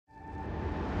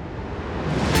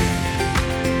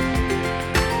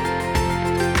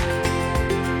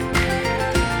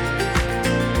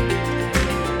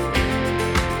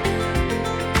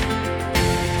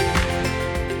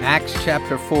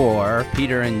chapter 4,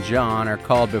 Peter and John are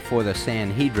called before the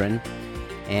Sanhedrin,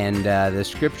 and the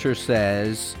scripture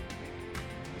says,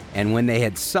 "And when they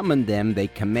had summoned them, they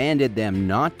commanded them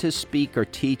not to speak or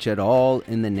teach at all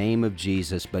in the name of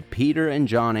Jesus. But Peter and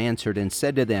John answered and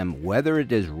said to them, Whether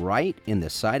it is right in the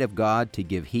sight of God to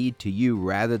give heed to you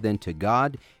rather than to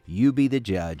God, you be the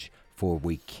judge, for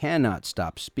we cannot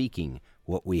stop speaking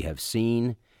what we have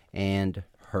seen and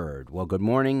heard." Well, good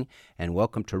morning and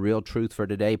welcome to Real Truth for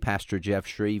Today. Pastor Jeff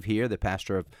Shreve here, the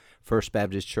pastor of First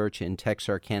Baptist Church in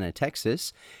Texarkana,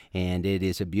 Texas, and it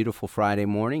is a beautiful Friday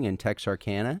morning in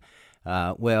Texarkana.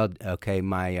 My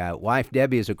wife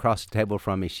Debbie is across the table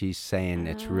from me. She's saying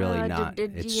it's really not.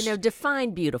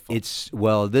 Define beautiful.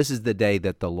 This is the day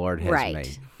that the Lord has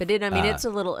made. But it's a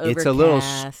little overcast. It's a little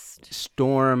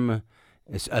storm.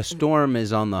 A storm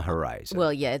is on the horizon.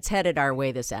 Well, yeah, it's headed our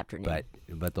way this afternoon.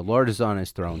 But the Lord is on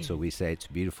His throne, so we say it's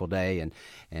a beautiful day,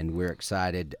 and we're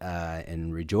excited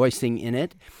and rejoicing in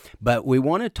it. But we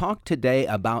want to talk today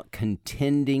about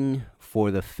contending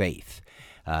for the faith.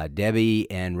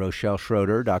 Debbie and Rochelle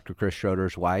Schroeder, Dr. Chris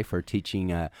Schroeder's wife, are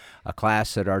teaching a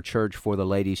class at our church for the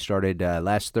ladies. Started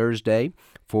last Thursday,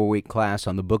 4-week class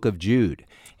on the book of Jude.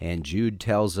 And Jude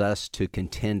tells us to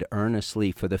contend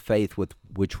earnestly for the faith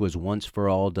which was once for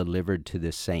all delivered to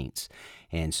the saints.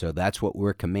 And so that's what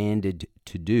we're commanded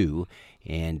to do,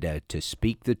 and to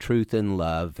speak the truth in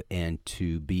love and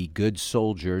to be good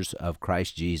soldiers of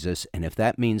Christ Jesus. And if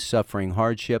that means suffering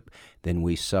hardship, then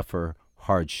we suffer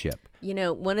hardship. You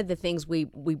know, one of the things we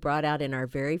brought out in our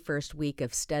very first week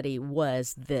of study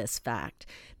was this fact,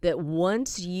 that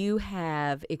once you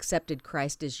have accepted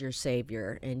Christ as your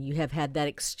Savior and you have had that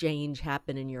exchange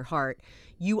happen in your heart,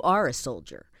 you are a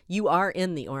soldier. You are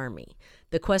in the army.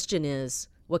 The question is,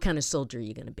 what kind of soldier are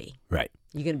you going to be? Right.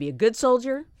 You're going to be a good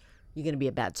soldier? You're going to be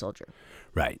a bad soldier?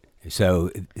 Right.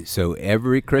 So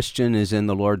every Christian is in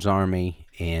the Lord's army,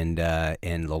 and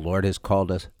the Lord has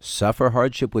called us, suffer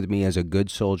hardship with me as a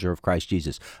good soldier of Christ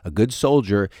Jesus. A good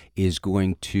soldier is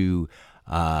going to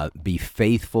be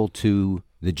faithful to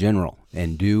the general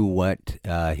and do what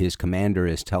his commander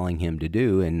is telling him to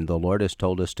do. And the Lord has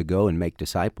told us to go and make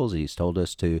disciples. He's told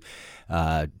us to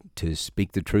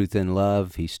speak the truth in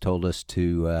love. He's told us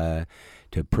to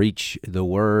preach the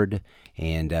word,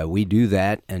 and we do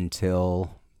that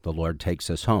until the Lord takes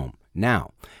us home.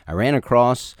 Now, I ran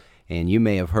across, and you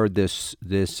may have heard this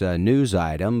news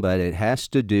item, but it has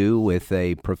to do with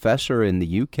a professor in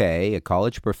the UK, a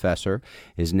college professor.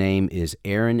 His name is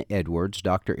Aaron Edwards,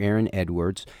 Dr. Aaron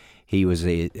Edwards. He was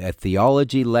a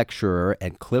theology lecturer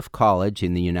at Cliff College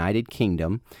in the United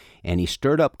Kingdom, and he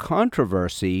stirred up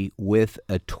controversy with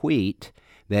a tweet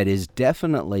that is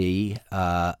definitely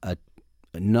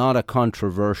not a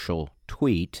controversial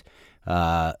tweet.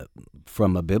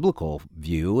 From a biblical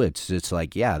view, it's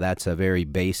like, yeah, that's a very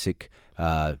basic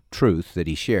truth that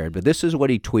he shared. But this is what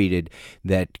he tweeted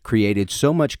that created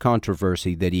so much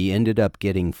controversy that he ended up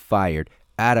getting fired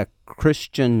at a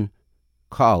Christian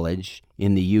college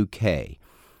in the UK.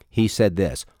 He said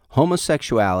this: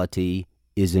 "Homosexuality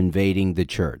is invading the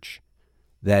church."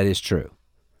 That is true.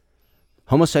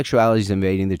 Homosexuality is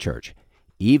invading the church.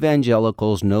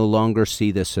 Evangelicals no longer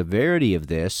see the severity of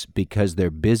this because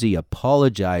they're busy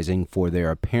apologizing for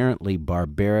their apparently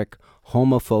barbaric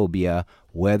homophobia,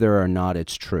 whether or not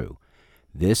it's true.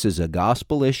 This is a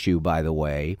gospel issue, by the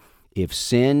way. If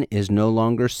sin is no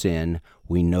longer sin,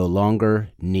 we no longer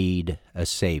need a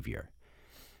Savior.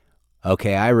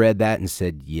 Okay, I read that and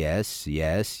said, yes.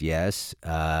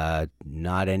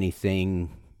 Not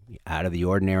anything out of the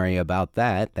ordinary about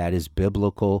that. That is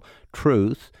biblical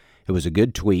truth. It was a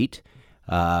good tweet.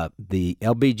 The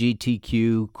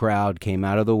LGBTQ crowd came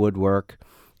out of the woodwork,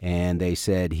 and they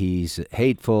said he's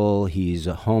hateful, he's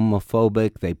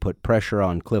homophobic. They put pressure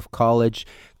on Cliff College.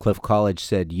 Cliff College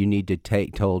said,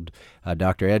 told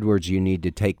Dr. Edwards, you need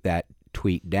to take that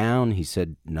tweet down. He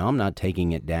said, no, I'm not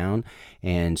taking it down.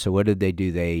 And so what did they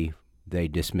do? They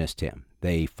dismissed him.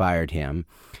 They fired him,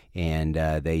 and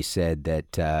they said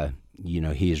that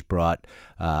he has brought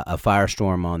a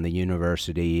firestorm on the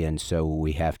university, and so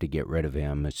we have to get rid of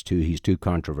him. He's too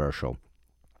controversial.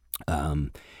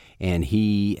 And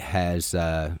he has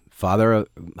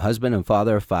husband and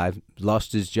father of 5,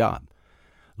 lost his job.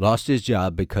 Lost his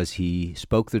job because he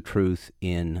spoke the truth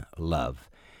in love.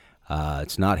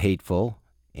 It's not hateful,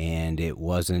 and it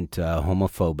wasn't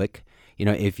homophobic. You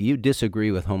know, if you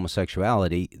disagree with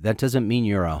homosexuality, that doesn't mean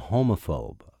you're a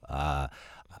homophobe.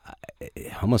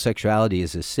 Homosexuality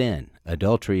is a sin.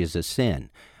 Adultery is a sin.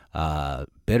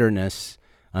 Bitterness,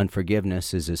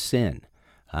 unforgiveness is a sin.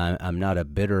 I'm not a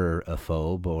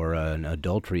bitterophobe or an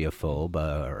adulteryophobe,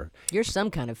 or You're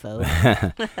some kind of phobe.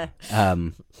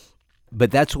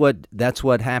 but that's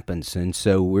what happens, and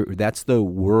so that's the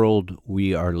world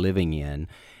we are living in.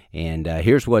 And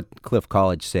here's what Cliff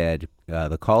College said.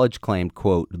 The college claimed,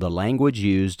 quote, "The language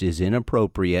used is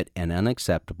inappropriate and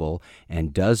unacceptable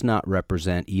and does not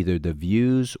represent either the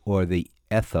views or the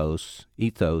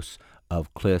ethos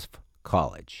of Cliff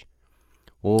College."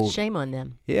 Well, Shame on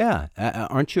them. yeah.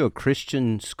 Aren't you a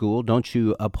Christian school? Don't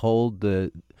you uphold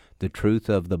the truth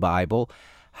of the Bible?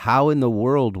 How in the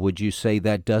world would you say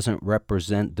that doesn't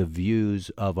represent the views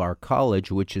of our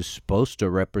college, which is supposed to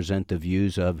represent the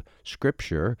views of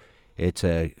Scripture? It's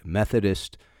a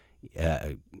Methodist,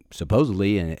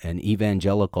 supposedly an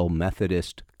evangelical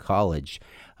Methodist college.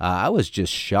 I was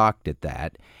just shocked at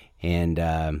that. And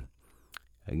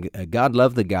God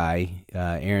love the guy,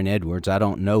 Aaron Edwards. I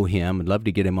don't know him. I'd love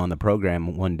to get him on the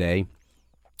program one day,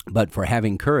 but for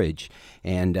having courage.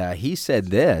 And he said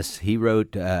this. He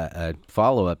wrote a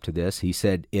follow-up to this. He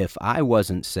said, "If I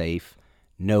wasn't safe,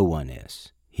 no one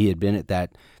is." He had been at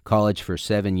that college for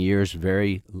 7 years,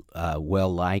 very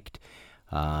well-liked.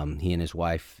 He and his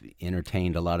wife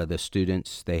entertained a lot of the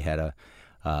students. They had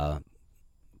a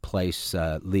place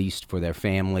leased for their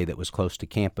family that was close to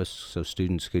campus, so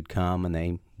students could come and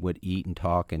they would eat and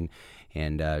talk, and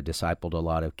discipled a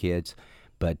lot of kids.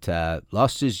 But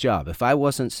lost his job. If I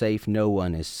wasn't safe, no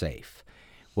one is safe.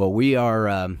 Well, we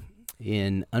are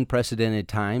in unprecedented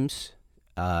times,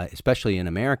 especially in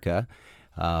America,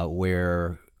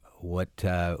 where what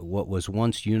was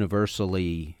once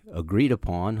universally agreed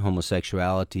upon,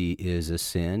 homosexuality is a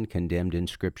sin, condemned in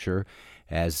Scripture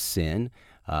as sin.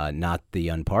 Not the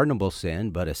unpardonable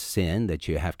sin, but a sin that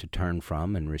you have to turn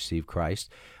from and receive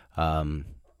Christ.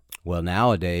 Well,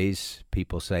 nowadays,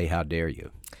 people say, "How dare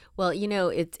you?" Well,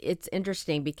 it's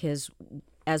interesting because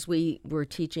as we were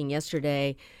teaching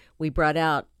yesterday, we brought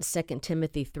out 2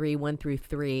 Timothy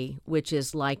 3:1-3, which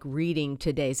is like reading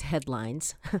today's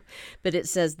headlines. But it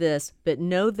says this, "But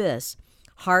know this,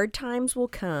 hard times will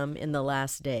come in the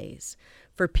last days,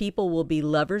 for people will be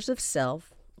lovers of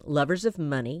self, lovers of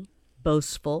money,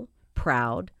 boastful,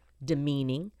 proud,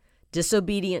 demeaning,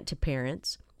 disobedient to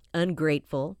parents,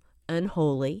 ungrateful,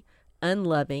 unholy,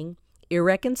 unloving,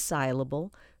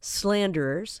 irreconcilable,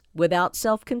 slanderers, without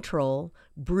self-control,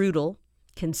 brutal,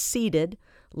 conceited,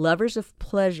 lovers of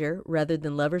pleasure rather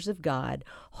than lovers of God,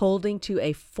 holding to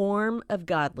a form of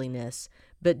godliness,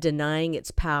 but denying its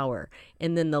power."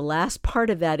 And then the last part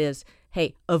of that is,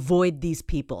 hey, avoid these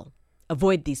people.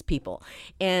 Avoid these people.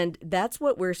 And that's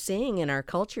what we're seeing in our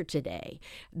culture today.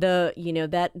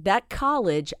 That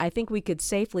college, I think we could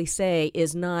safely say,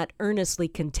 is not earnestly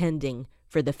contending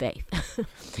for the faith.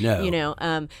 No.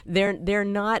 They're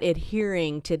not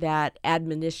adhering to that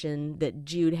admonition that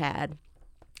Jude had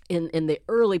in the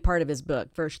early part of his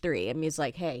book, verse 3. I mean, it's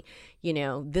like, hey,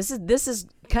 this is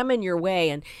coming your way.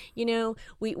 And,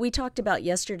 we talked about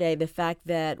yesterday the fact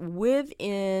that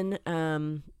within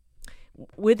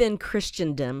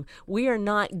Christendom, we are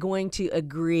not going to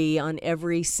agree on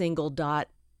every single dot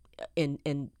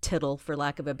and tittle, for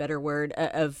lack of a better word,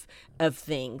 of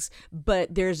things.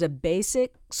 But there's a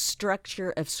basic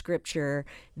structure of Scripture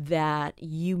that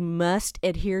you must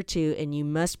adhere to, and you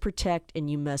must protect,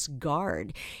 and you must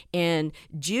guard. And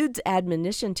Jude's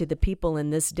admonition to the people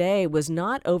in this day was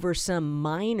not over some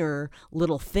minor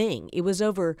little thing. It was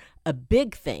over a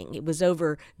big thing. It was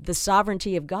over the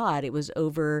sovereignty of God. It was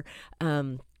over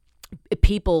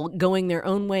people going their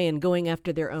own way and going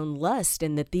after their own lust,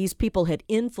 and that these people had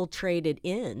infiltrated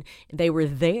in. They were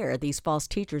there, these false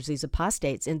teachers, these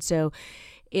apostates. And so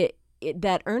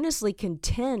that earnestly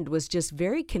contend was just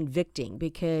very convicting,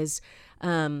 because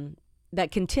that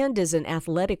contend is an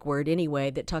athletic word anyway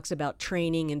that talks about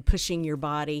training and pushing your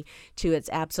body to its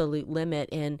absolute limit.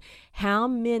 And how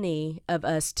many of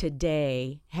us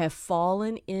today have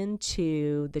fallen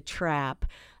into the trap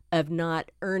of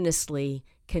not earnestly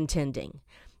contending?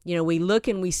 We look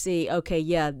and we see, okay,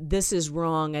 yeah, this is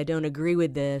wrong, I don't agree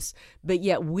with this, but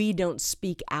yet we don't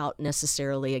speak out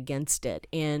necessarily against it.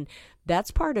 And that's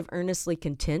part of earnestly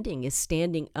contending, is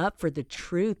standing up for the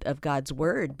truth of God's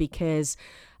word, because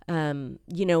the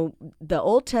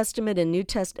Old Testament and New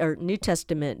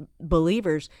Testament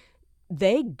believers,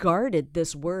 they guarded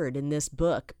this word in this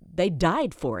book. They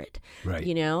died for it, Right.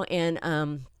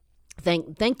 And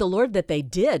thank the Lord that they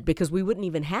did, because we wouldn't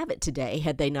even have it today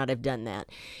had they not have done that.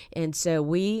 And so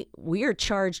we are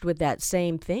charged with that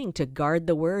same thing, to guard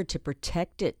the word, to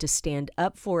protect it, to stand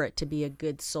up for it, to be a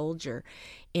good soldier.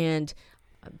 And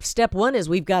step one is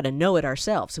we've got to know it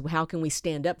ourselves. So how can we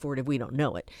stand up for it if we don't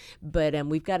know it? But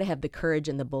we've got to have the courage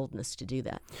and the boldness to do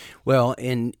that. Well,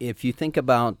 and if you think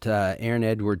about Aaron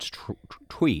Edwards'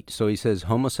 tweet, so he says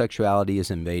homosexuality is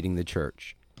invading the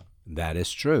church. That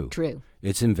is true. True.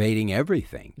 It's invading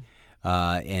everything.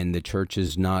 And the church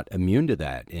is not immune to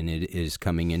that, and it is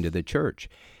coming into the church.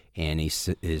 And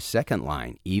his second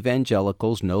line,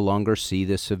 evangelicals no longer see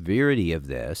the severity of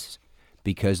this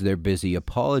because they're busy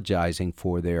apologizing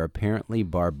for their apparently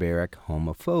barbaric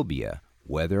homophobia,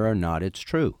 whether or not it's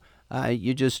true.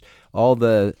 All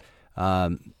the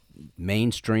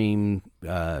mainstream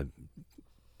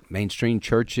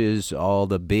churches, all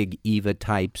the big Eva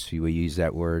types, we use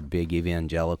that word, big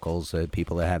evangelicals,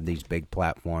 people that have these big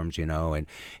platforms,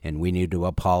 and we need to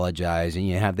apologize. And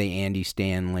you have the Andy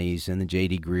Stanleys and the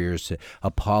J.D. Greers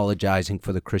apologizing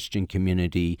for the Christian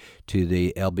community to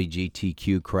the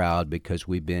LGBTQ crowd because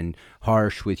we've been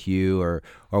harsh with you or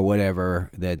whatever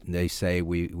that they say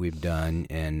we've done.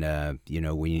 And,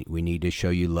 we need to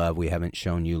show you love. We haven't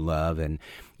shown you love. And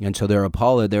so they're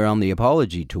on the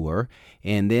apology tour.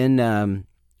 And then,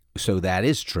 so that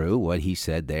is true, what he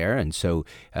said there. And so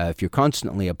if you're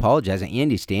constantly apologizing,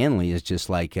 Andy Stanley is just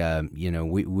like,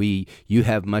 you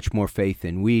have much more faith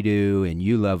than we do, and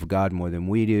you love God more than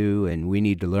we do, and we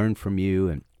need to learn from you.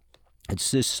 And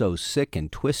it's just so sick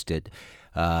and twisted.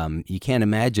 You can't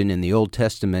imagine in the Old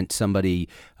Testament somebody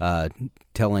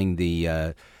telling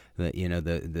the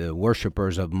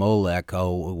worshipers of Molech,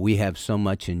 oh, we have so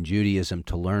much in Judaism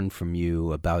to learn from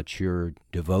you about your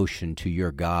devotion to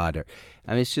your God.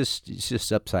 It's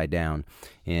just upside down.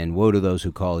 And woe to those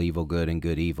who call evil good and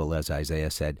good evil, as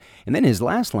Isaiah said. And then his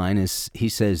last line is, he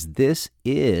says, this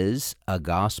is a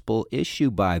gospel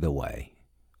issue, by the way.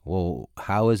 Well,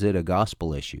 how is it a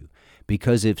gospel issue?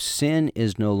 Because if sin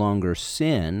is no longer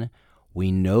sin,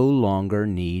 we no longer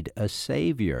need a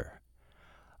Savior.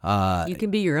 You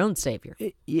can be your own Savior.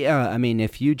 Yeah,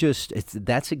 if you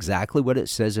that's exactly what it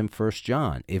says in 1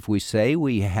 John. If we say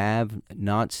we have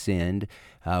not sinned,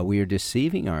 we are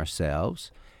deceiving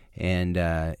ourselves. And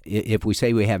if we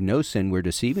say we have no sin, we're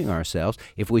deceiving ourselves.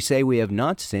 If we say we have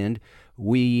not sinned,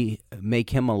 we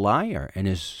make him a liar, and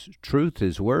his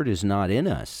word is not in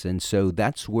us. And so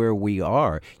that's where we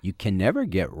are. You can never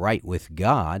get right with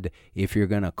God if you're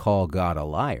going to call God a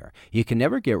liar. You can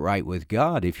never get right with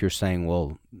God if you're saying,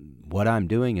 well, what I'm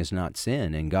doing is not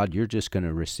sin, and God, you're just going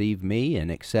to receive me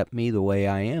and accept me the way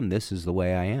I am. This is the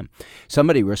way I am.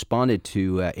 Somebody responded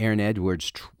to Aaron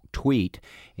Edwards' tweet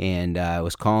and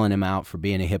was calling him out for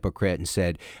being a hypocrite and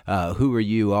said, who are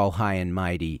you, all high and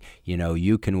mighty?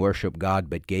 You can worship God,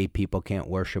 but gay people can't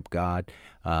worship God.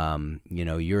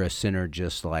 You're a sinner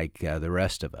just like the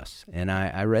rest of us. And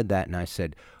I read that and I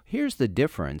said, here's the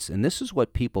difference, and this is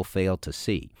what people fail to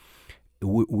see.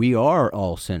 We are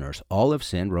all sinners. All have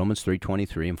sinned, Romans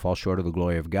 3:23, and fall short of the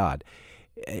glory of God.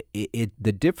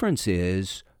 The difference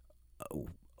is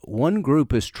one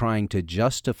group is trying to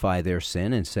justify their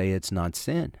sin and say it's not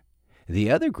sin.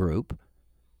 The other group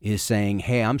is saying,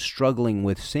 hey, I'm struggling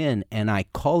with sin, and I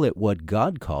call it what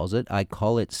God calls it. I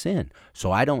call it sin.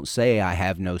 So I don't say I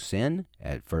have no sin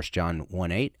at 1 John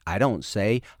 1:8. I don't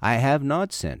say I have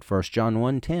not sinned, 1 John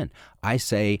 1:10. I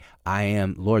say, I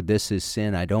am, Lord, this is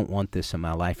sin. I don't want this in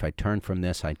my life. I turn from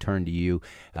this. I turn to you.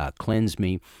 Cleanse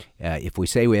me. If we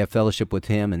say we have fellowship with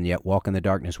him and yet walk in the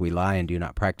darkness, we lie and do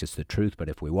not practice the truth. But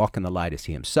if we walk in the light as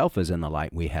he himself is in the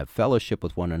light, we have fellowship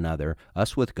with one another,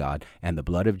 us with God, and the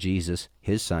blood of Jesus,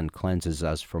 his son, cleanses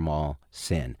us from all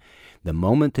sin. The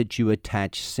moment that you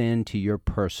attach sin to your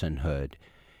personhood,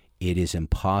 it is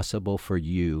impossible for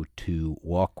you to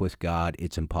walk with God.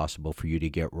 It's impossible for you to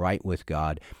get right with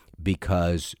God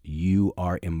because you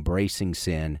are embracing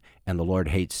sin, and the Lord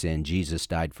hates sin. Jesus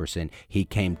died for sin. He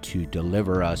came to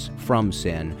deliver us from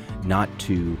sin, not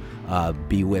to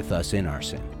be with us in our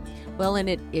sin. Well, and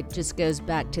it just goes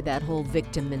back to that whole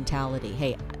victim mentality.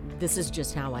 Hey, this is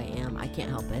just how I am. I can't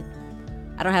help it.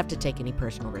 I don't have to take any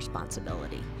personal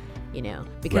responsibility,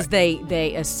 because Right.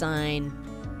 they assign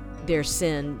their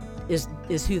sin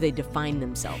is who they define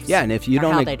themselves. Yeah, and if you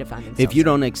don't, how they define themselves. if you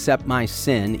don't accept my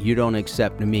sin, you don't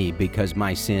accept me, because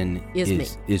my sin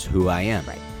is who I am.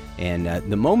 Right. And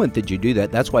the moment that you do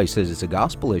that, that's why he says it's a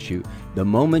gospel issue. The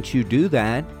moment you do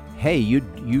that, hey,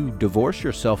 you divorce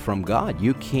yourself from God.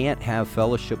 You can't have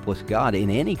fellowship with God in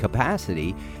any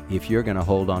capacity if you're going to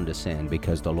hold on to sin,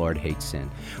 because the Lord hates sin.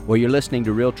 Well, you're listening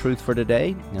to Real Truth for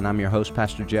Today, and I'm your host,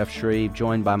 Pastor Jeff Shreve,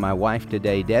 joined by my wife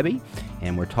today, Debbie,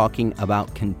 and we're talking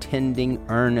about contending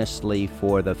earnestly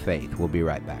for the faith. We'll be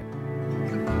right back.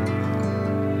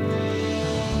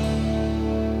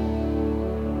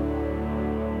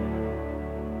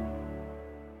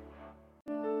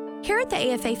 Here at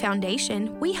the AFA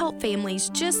Foundation, we help families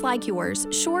just like yours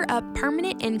shore up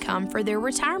permanent income for their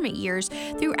retirement years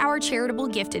through our charitable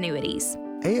gift annuities.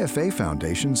 AFA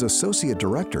Foundation's Associate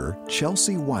Director,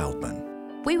 Chelsea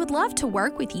Wildman. We would love to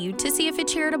work with you to see if a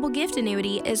charitable gift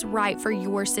annuity is right for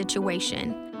your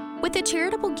situation. With a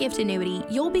charitable gift annuity,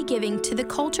 you'll be giving to the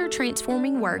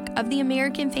culture-transforming work of the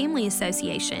American Family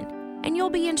Association, and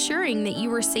you'll be ensuring that you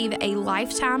receive a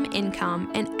lifetime income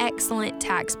and excellent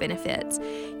tax benefits.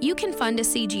 You can fund a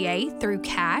CGA through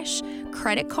cash,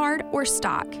 credit card, or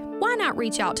stock. Why not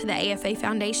reach out to the AFA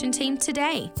Foundation team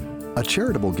today? A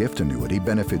charitable gift annuity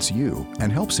benefits you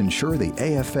and helps ensure the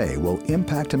AFA will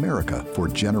impact America for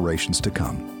generations to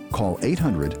come. Call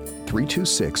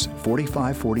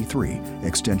 800-326-4543,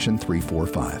 extension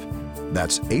 345.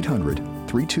 That's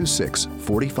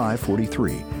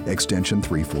 800-326-4543, extension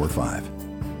 345.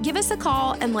 Give us a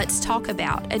call and let's talk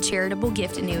about a charitable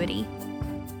gift annuity.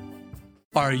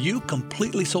 Are you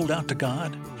completely sold out to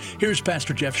God? Here's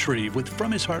Pastor Jeff Shreve with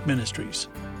From His Heart Ministries.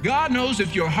 God knows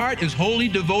if your heart is wholly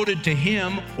devoted to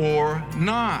Him or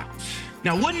not.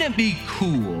 Now, wouldn't it be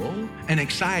cool and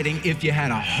exciting if you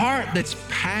had a heart that's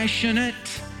passionate,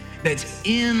 that's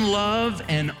in love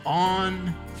and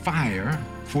on fire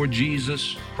for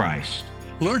Jesus Christ?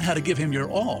 Learn how to give Him your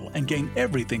all and gain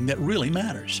everything that really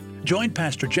matters. Join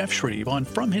Pastor Jeff Shreve on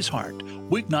From His Heart,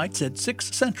 weeknights at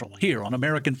 6 Central here on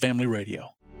American Family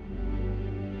Radio.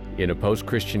 In a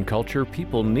post-Christian culture,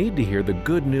 people need to hear the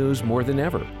good news more than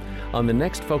ever. On the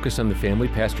next Focus on the Family,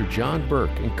 Pastor John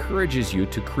Burke encourages you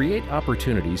to create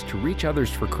opportunities to reach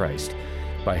others for Christ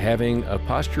by having a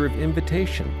posture of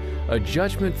invitation, a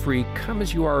judgment-free,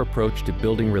 come-as-you-are approach to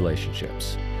building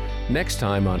relationships. Next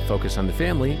time on Focus on the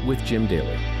Family with Jim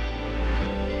Daly.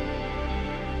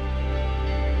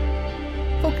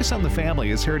 Focus on the Family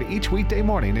is heard each weekday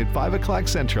morning at 5 o'clock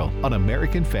Central on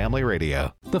American Family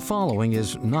Radio. The following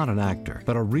is not an actor,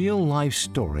 but a real-life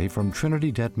story from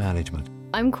Trinity Debt Management.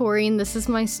 I'm Corey, and this is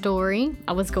my story.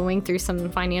 I was going through some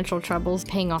financial troubles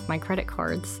paying off my credit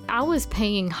cards. I was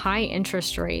paying high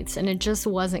interest rates, and it just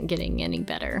wasn't getting any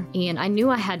better. And I knew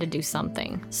I had to do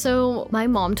something. So my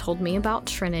mom told me about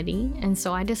Trinity, and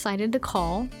so I decided to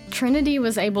call. Trinity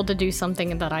was able to do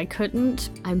something that I couldn't.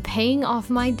 I'm paying off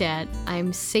my debt,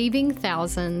 I'm saving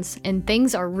thousands, and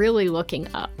things are really looking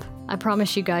up. I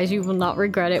promise you guys, you will not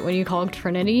regret it when you call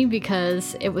Trinity,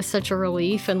 because it was such a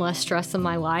relief and less stress in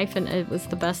my life, and it was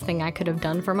the best thing I could have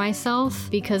done for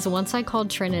myself, because once I called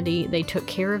Trinity, they took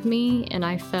care of me, and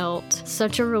I felt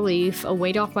such a relief, a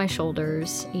weight off my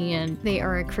shoulders, and they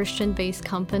are a Christian-based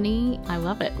company. I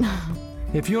love it.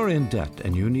 If you're in debt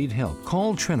and you need help,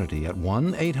 call Trinity at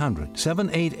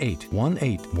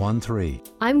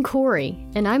 1-800-788-1813. I'm Corey,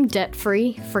 and I'm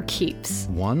debt-free for keeps.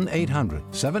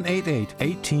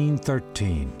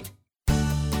 1-800-788-1813.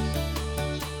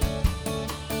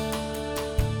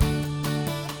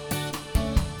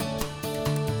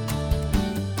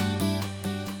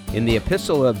 In the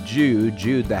epistle of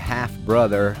Jude, the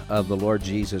half-brother of the Lord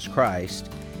Jesus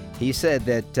Christ, he said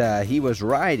that he was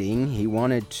writing, he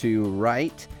wanted to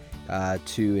write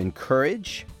to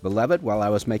encourage. Beloved, while I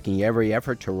was making every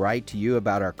effort to write to you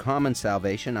about our common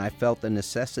salvation, I felt the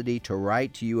necessity to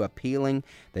write to you appealing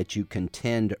that you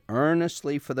contend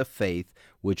earnestly for the faith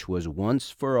which was once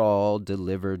for all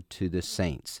delivered to the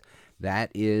saints.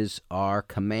 That is our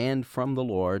command from the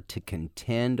Lord, to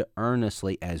contend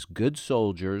earnestly as good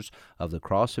soldiers of the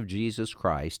cross of Jesus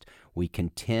Christ. We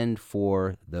contend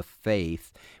for the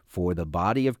faith, for the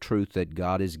body of truth that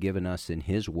God has given us in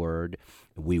His Word.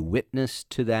 We witness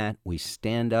to that. We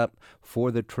stand up for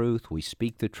the truth. We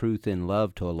speak the truth in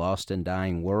love to a lost and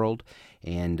dying world.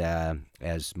 And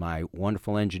as my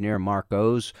wonderful engineer Mark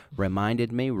O's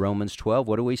reminded me, Romans 12,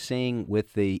 what are we seeing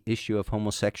with the issue of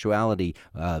homosexuality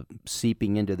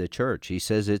seeping into the church? He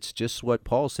says it's just what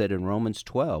Paul said in Romans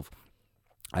 12.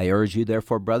 I urge you,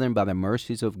 therefore, brethren, by the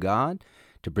mercies of God,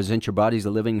 to present your bodies a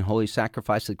living and holy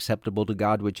sacrifice acceptable to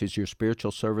God, which is your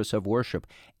spiritual service of worship.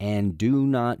 And do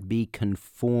not be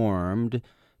conformed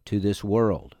to this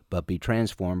world, but be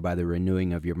transformed by the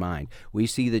renewing of your mind. We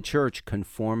see the church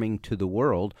conforming to the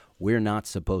world. We're not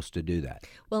supposed to do that.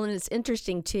 Well, and it's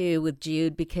interesting, too, with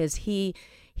Jude, because he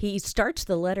starts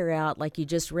the letter out, like you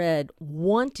just read,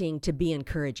 wanting to be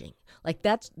encouraging. Like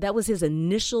that was his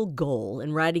initial goal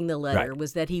in writing the letter, right,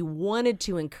 was that he wanted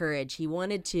to encourage. He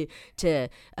wanted to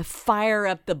fire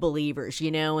up the believers,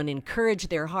 and encourage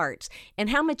their hearts.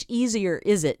 And how much easier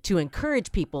is it to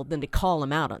encourage people than to call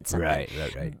them out on something? Right.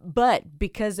 But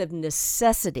because of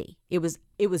necessity, it was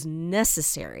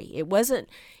necessary. It wasn't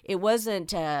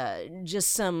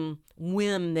just some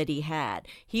whim that he had.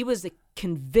 He was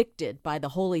convicted by the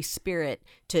Holy Spirit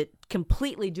to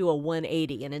completely do a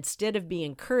 180. And instead of being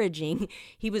encouraging,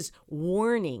 he was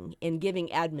warning and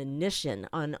giving admonition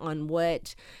on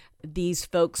what these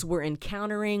folks were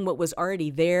encountering, what was already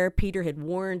there. Peter had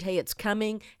warned, hey, it's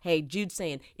coming. Hey, Jude's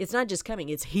saying, it's not just coming,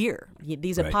 it's here.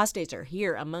 These apostates are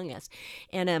here among us.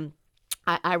 And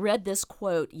I read this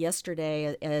quote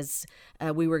yesterday as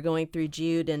we were going through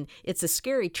Jude, and it's a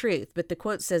scary truth, but the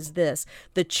quote says this: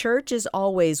 "The church is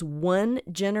always one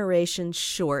generation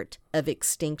short of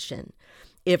extinction.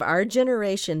 If our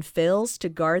generation fails to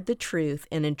guard the truth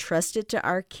and entrust it to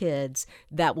our kids,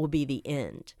 that will be the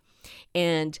end."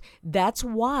 And that's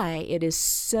why it is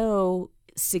so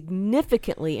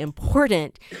significantly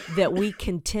important that we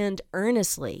contend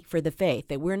earnestly for the faith,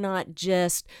 that we're not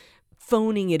just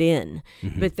phoning it in,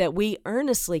 but that we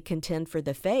earnestly contend for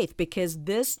the faith, because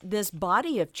this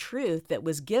body of truth that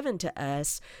was given to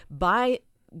us by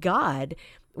God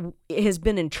has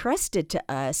been entrusted to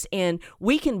us, and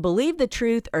we can believe the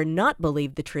truth or not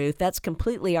believe the truth. That's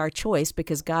completely our choice,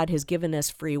 because God has given us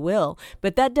free will.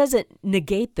 But that doesn't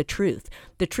negate the truth.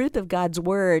 The truth of God's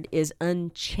word is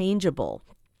unchangeable.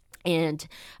 And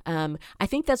I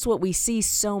think that's what we see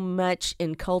so much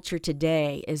in culture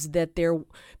today, is that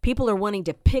people are wanting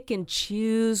to pick and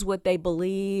choose what they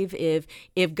believe.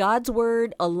 If God's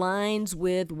word aligns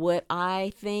with what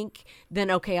I think,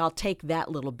 then okay, I'll take that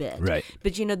little bit. Right.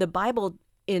 But the Bible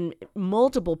in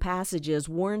multiple passages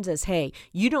warns us, hey,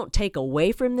 you don't take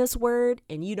away from this word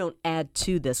and you don't add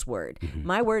to this word.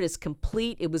 My word is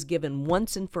complete. It was given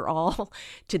once and for all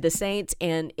to the saints,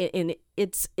 and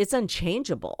it's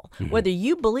unchangeable, whether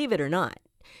you believe it or not.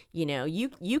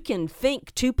 You can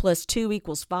think 2 + 2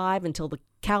 = 5 until the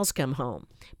cows come home,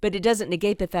 but it doesn't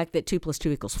negate the fact that 2 +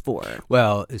 2 = 4.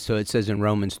 Well, so it says in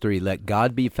Romans 3, "Let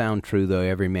God be found true, though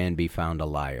every man be found a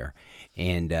liar."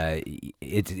 And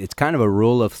it's kind of a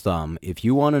rule of thumb. If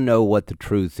you want to know what the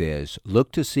truth is,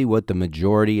 look to see what the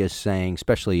majority is saying,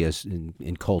 especially as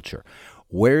in culture.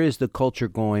 Where is the culture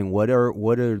going? What are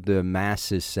the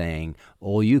masses saying?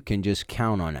 Oh, you can just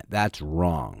count on it. That's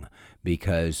wrong,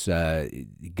 because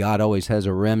God always has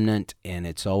a remnant, and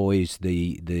it's always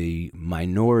the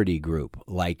minority group,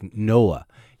 like Noah.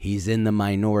 He's in the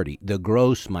minority, the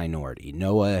gross minority.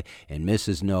 Noah and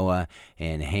Mrs. Noah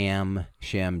and Ham,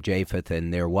 Shem, Japheth,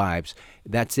 and their wives.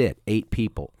 That's it, 8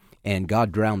 people. And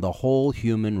God drowned the whole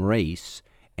human race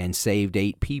and saved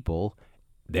 8 people.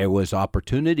 There was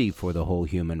opportunity for the whole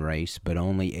human race, but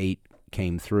only 8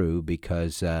 came through,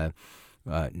 because the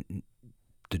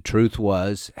truth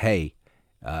was, hey,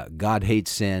 God hates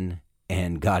sin,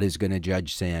 and God is going to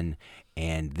judge sin,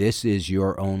 and this is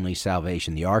your only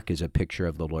salvation. The ark is a picture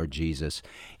of the Lord Jesus.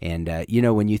 And,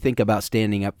 when you think about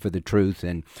standing up for the truth,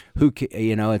 and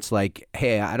it's like,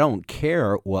 hey, I don't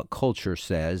care what culture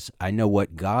says. I know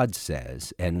what God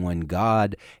says. And when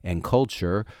God and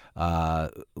culture,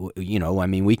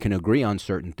 we can agree on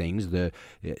certain things.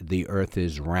 The earth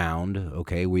is round.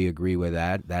 Okay, we agree with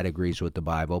that. That agrees with the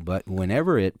Bible. But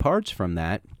whenever it parts from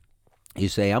that, you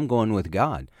say, I'm going with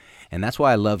God. And that's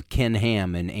why I love Ken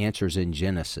Ham in Answers in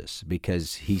Genesis,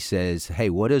 because he says, hey,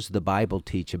 what does the Bible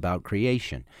teach about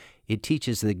creation? It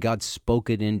teaches that God spoke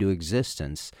it into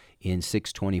existence in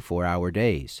 6 24-hour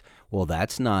days. Well,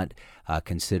 that's not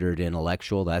considered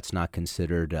intellectual. That's not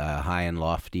considered high and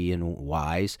lofty and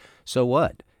wise. So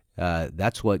what?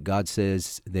 That's what God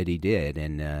says that he did.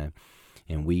 And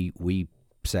we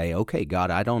say, okay,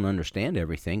 God, I don't understand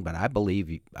everything, but I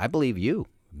believe you.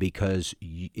 Because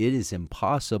it is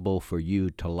impossible for you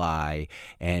to lie,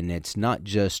 and it's not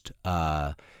just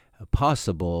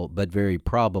possible, but very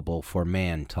probable for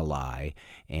man to lie.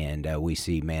 And we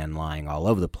see man lying all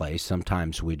over the place.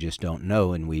 Sometimes we just don't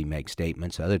know, and we make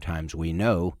statements. Other times we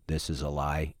know this is a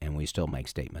lie, and we still make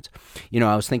statements.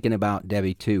 I was thinking about,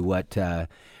 Debbie, too, what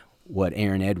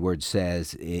Aaron Edwards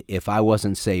says: if I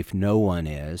wasn't safe, no one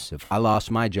is. If I lost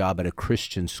my job at a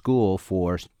Christian school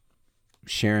for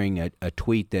sharing a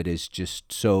tweet that is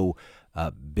just so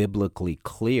biblically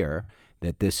clear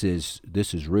that this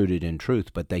is rooted in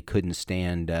truth, but they couldn't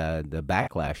stand the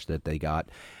backlash that they got.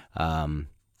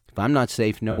 If I'm not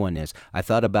safe, no one is. I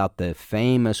thought about the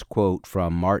famous quote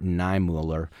from Martin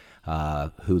Niemöller,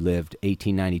 who lived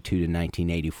 1892 to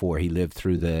 1984. He lived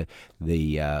through the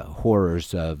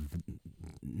horrors of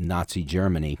Nazi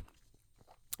Germany,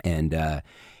 and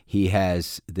he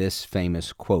has this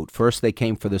famous quote: "First they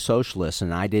came for the socialists,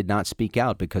 and I did not speak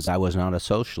out because I was not a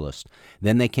socialist.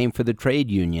 Then they came for the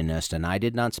trade unionists, and I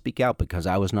did not speak out because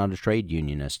I was not a trade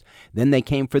unionist. Then they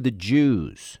came for the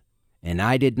Jews, and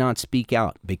I did not speak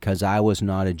out because I was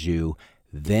not a Jew.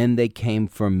 Then they came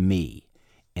for me,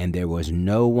 and there was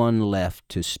no one left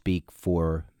to speak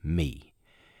for me.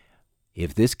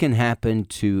 If this can happen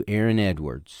to Aaron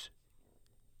Edwards,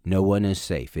 no one is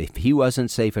safe. If he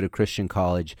wasn't safe at a Christian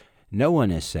college, no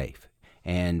one is safe.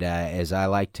 And as I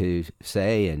like to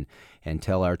say and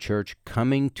tell our church,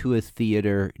 coming to a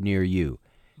theater near you.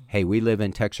 Hey, we live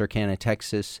in Texarkana,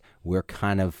 Texas. We're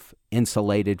kind of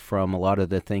insulated from a lot of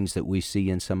the things that we see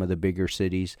in some of the bigger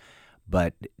cities.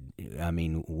 But, I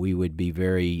mean, we would be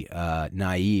very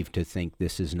naive to think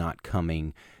this is not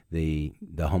coming. The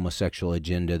homosexual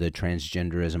agenda, the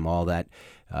transgenderism, all that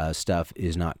stuff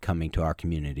is not coming to our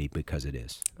community, because it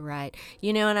is. Right.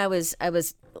 You know, and I was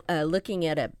looking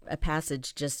at a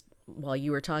passage just while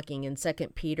you were talking in 2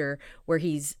 Peter, where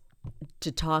he's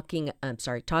talking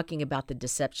about the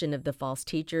deception of the false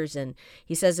teachers. And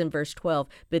he says in verse 12,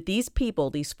 but these people,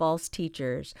 these false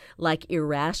teachers, like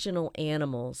irrational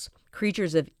animals,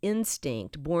 creatures of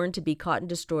instinct, born to be caught and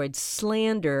destroyed,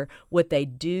 slander what they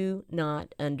do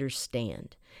not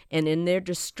understand. And in their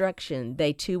destruction,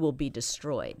 they too will be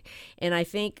destroyed. And I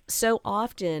think so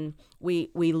often we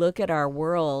look at our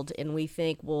world and we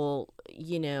think, well,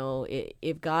 you know,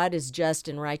 if God is just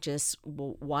and righteous,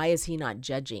 well, why is he not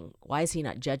judging? Why is he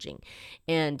not judging?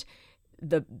 And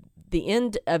the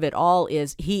end of it all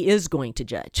is he is going to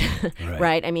judge,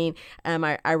 right? I mean,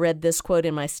 I read this quote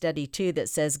in my study too that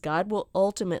says, God will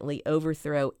ultimately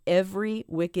overthrow every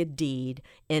wicked deed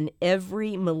and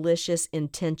every malicious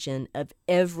intention of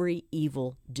every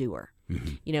evil doer.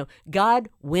 Mm-hmm. You know, God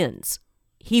wins.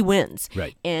 He wins.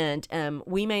 Right. And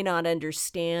we may not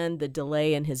understand the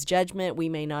delay in his judgment. We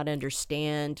may not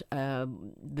understand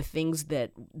the things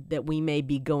that we may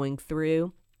be going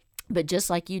through. But just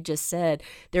like you just said,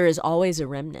 there is always a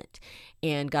remnant,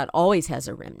 and God always has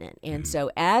a remnant. And so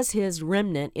as his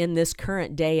remnant in this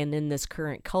current day and in this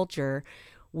current culture,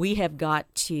 we have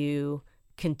got to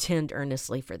contend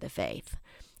earnestly for the faith.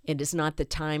 It is not the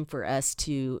time for us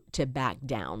to back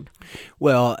down.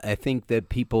 Well, I think that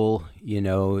people, you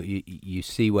know, you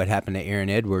see what happened to Aaron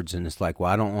Edwards, and it's like,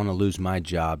 well, I don't want to lose my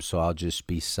job, so I'll just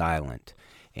be silent.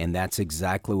 And that's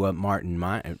exactly what Martin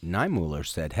Niemöller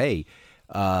said. Hey,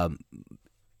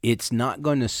 it's not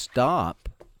going to stop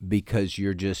because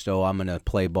you're just, I'm going to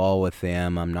play ball with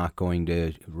them. I'm not going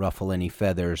to ruffle any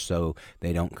feathers so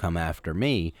they don't come after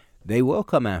me. They will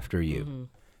come after you. Mm-hmm.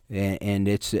 And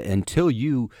it's until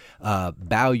you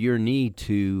bow your knee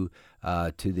to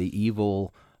the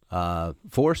evil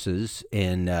forces,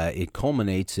 and it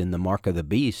culminates in the mark of the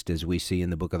beast, as we see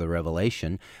in the book of the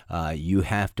Revelation. You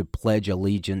have to pledge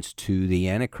allegiance to the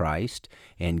Antichrist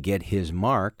and get his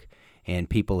mark. And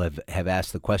people have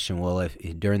asked the question, well, if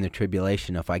during the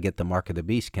tribulation, if I get the mark of the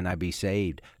beast, can I be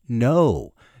saved?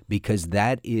 No, because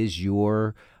that is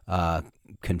your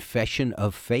confession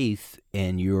of faith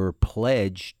and your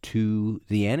pledge to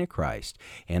the Antichrist.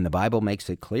 And the Bible makes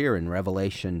it clear in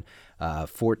Revelation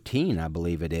 14, I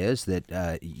believe it is,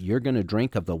 that you're going to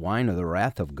drink of the wine of the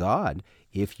wrath of God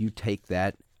if you take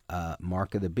that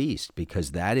mark of the beast,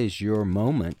 because that is your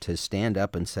moment to stand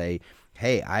up and say,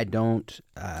 hey, I don't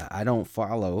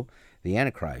follow the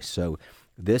Antichrist. So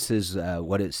this is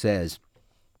what it says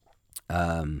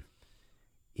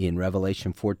in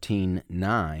Revelation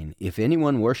 14:9. If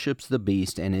anyone worships the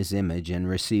beast and his image and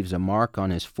receives a mark on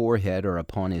his forehead or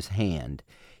upon his hand,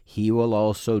 he will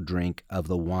also drink of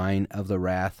the wine of the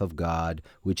wrath of God,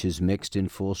 which is mixed in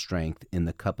full strength in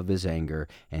the cup of his anger,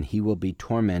 and he will be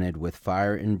tormented with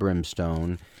fire and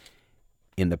brimstone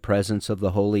in the presence of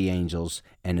the holy angels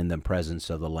and in the presence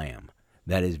of the Lamb.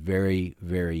 That is very,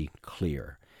 very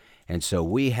clear. And so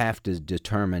we have to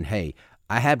determine, hey,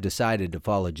 I have decided to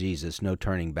follow Jesus, no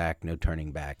turning back, no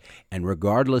turning back. And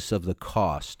regardless of the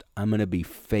cost, I'm going to be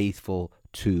faithful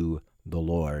to the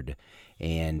Lord.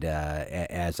 And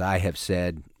as I have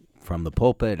said from the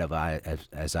pulpit,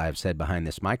 as I have said behind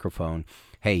this microphone,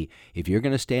 hey, if you're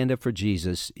going to stand up for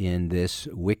Jesus in this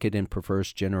wicked and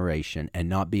perverse generation and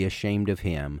not be ashamed of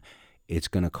him, it's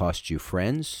going to cost you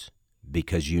friends,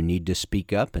 because you need to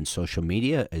speak up, and social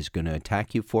media is going to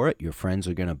attack you for it. Your friends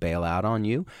are going to bail out on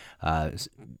you.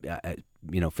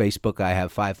 Facebook, I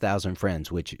have 5,000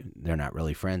 friends, which they're not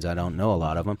really friends. I don't know a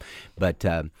lot of them, but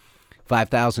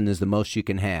 5,000 is the most you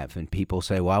can have. And people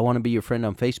say, well, I want to be your friend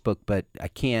on Facebook, but I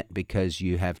can't because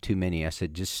you have too many. I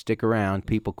said, just stick around.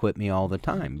 People quit me all the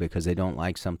time because they don't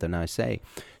like something I say.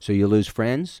 So you lose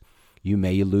friends. You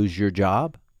may lose your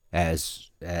job, as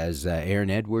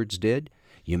Aaron Edwards did.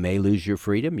 You may lose your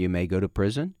freedom. You may go to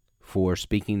prison for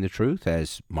speaking the truth,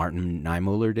 as Martin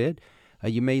Niemöller did.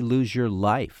 You may lose your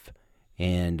life,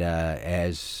 and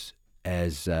as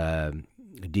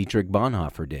Dietrich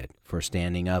Bonhoeffer did, for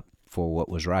standing up for what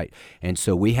was right. And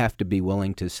so we have to be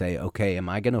willing to say, okay, am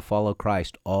I going to follow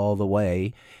Christ all the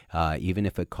way, even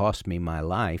if it costs me my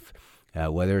life?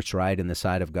 Whether it's right in the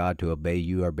sight of God to obey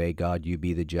you or obey God, you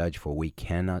be the judge, for we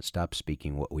cannot stop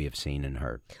speaking what we have seen and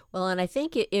heard. Well, and I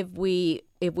think if we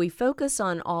focus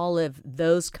on all of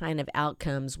those kind of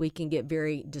outcomes, we can get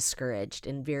very discouraged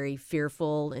and very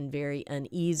fearful and very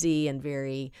uneasy and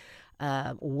very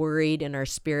worried in our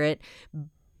spirit.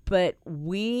 But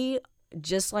we,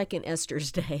 just like in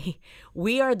Esther's day,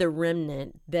 we are the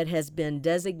remnant that has been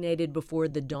designated before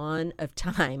the dawn of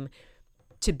time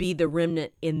to be the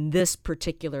remnant in this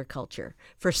particular culture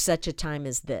for such a time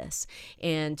as this.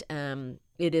 And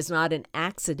it is not an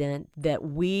accident that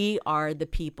we are the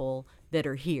people that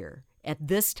are here at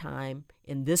this time,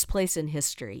 in this place in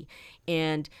history.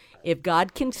 And if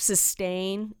God can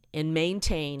sustain and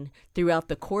maintain throughout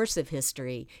the course of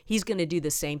history, he's going to do the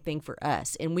same thing for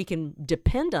us. And we can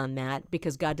depend on that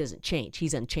because God doesn't change.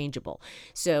 He's unchangeable.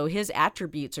 So his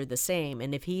attributes are the same.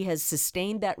 And if he has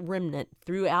sustained that remnant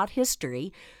throughout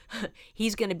history,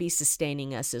 he's going to be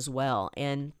sustaining us as well.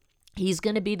 And he's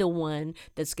going to be the one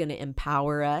that's going to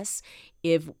empower us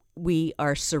if we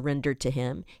are surrendered to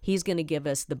him. He's going to give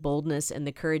us the boldness and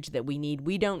the courage that we need.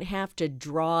 We don't have to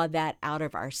draw that out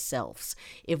of ourselves.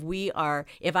 If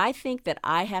I think that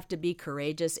I have to be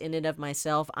courageous in and of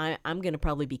myself, I'm going to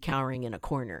probably be cowering in a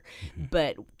corner. Mm-hmm.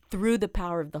 But through the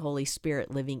power of the Holy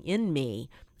Spirit living in me,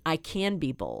 I can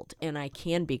be bold and I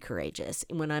can be courageous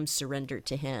when I'm surrendered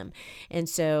to him. And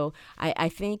so I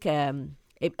think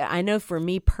I know for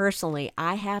me personally,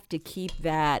 I have to keep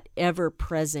that ever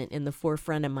present in the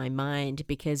forefront of my mind,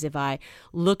 because if I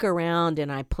look around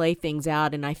and I play things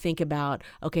out and I think about,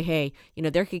 okay, hey,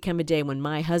 there could come a day when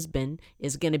my husband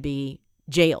is going to be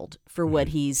jailed for what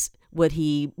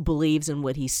he believes and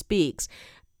what he speaks,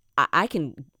 I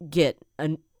can get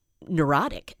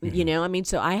neurotic,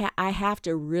 so I have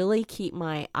to really keep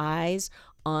my eyes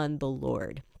on the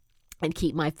Lord and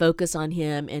keep my focus on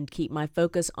him and keep my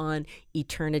focus on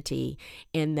eternity,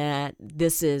 and that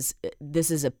this is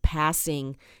a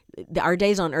passing, our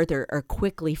days on earth are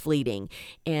quickly fleeting,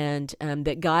 and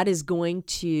that God is going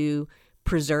to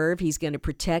preserve, he's going to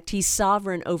protect, he's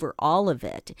sovereign over all of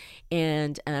it.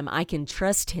 And I can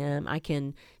trust him, I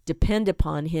can depend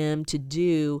upon him to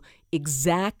do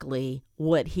exactly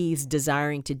what he's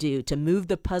desiring to do, to move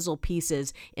the puzzle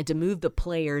pieces and to move the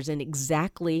players in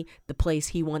exactly the place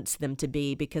he wants them to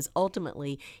be, because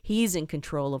ultimately he's in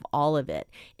control of all of it.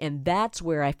 And that's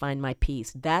where I find my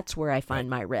peace. That's where I find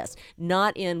my rest,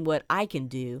 not in what I can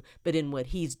do, but in what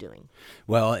he's doing.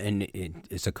 Well, and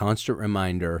it's a constant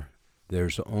reminder,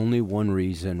 there's only one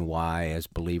reason why as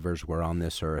believers we're on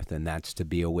this earth, and that's to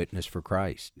be a witness for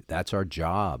Christ. That's our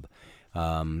job.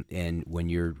 And when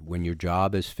your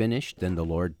job is finished, then the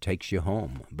Lord takes you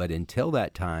home. But until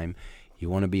that time, you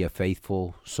want to be a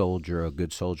faithful soldier, a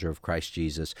good soldier of Christ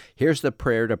Jesus. Here's the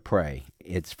prayer to pray.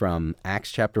 It's from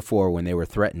Acts chapter 4, when they were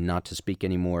threatened not to speak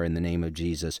anymore in the name of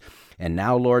Jesus. And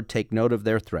now, Lord, take note of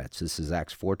their threats. This is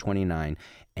Acts 4:29.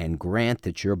 And grant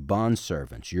that your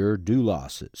bondservants, your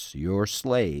douloses, your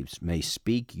slaves may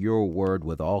speak your word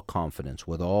with all confidence,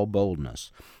 with all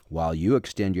boldness, while you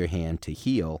extend your hand to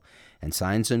heal, and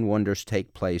signs and wonders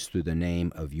take place through the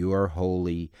name of your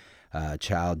holy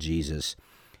child Jesus.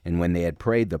 And when they had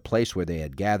prayed, the place where they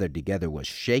had gathered together was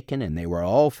shaken, and they were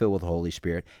all filled with the Holy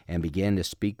Spirit and began to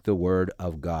speak the word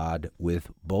of God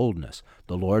with boldness.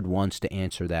 The Lord wants to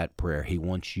answer that prayer. He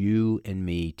wants you and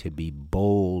me to be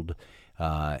bold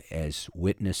as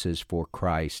witnesses for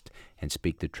Christ and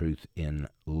speak the truth in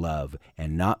love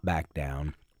and not back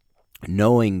down,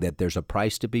 knowing that there's a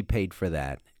price to be paid for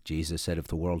that. Jesus said, if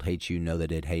the world hates you, know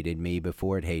that it hated me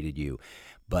before it hated you.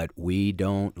 But we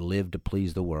don't live to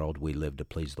please the world. We live to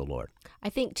please the Lord. I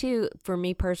think, too, for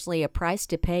me personally, a price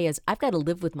to pay is I've got to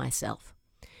live with myself,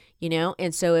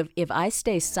 And so if I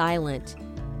stay silent,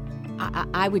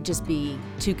 I would just be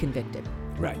too convicted.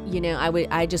 Right.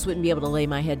 I just wouldn't be able to lay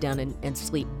my head down and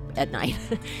sleep at night,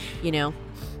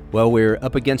 Well, we're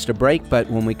up against a break, but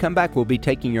when we come back, we'll be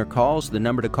taking your calls. The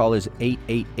number to call is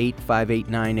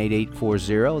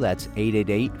 888-589-8840. That's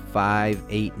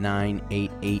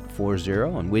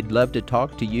 888-589-8840. And we'd love to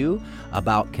talk to you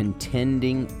about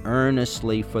contending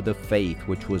earnestly for the faith,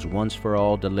 which was once for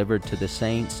all delivered to the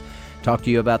saints. Talk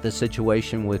to you about the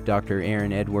situation with Dr.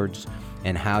 Aaron Edwards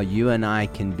and how you and I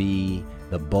can be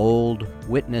the bold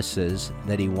witnesses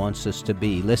that he wants us to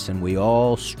be. Listen, we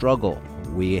all struggle.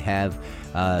 We have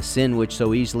sin which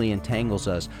so easily entangles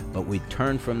us, but we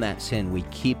turn from that sin. We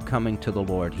keep coming to the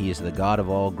Lord. He is the God of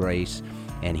all grace,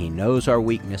 and he knows our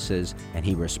weaknesses, and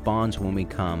he responds when we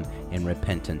come in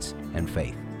repentance and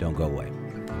faith. Don't go away.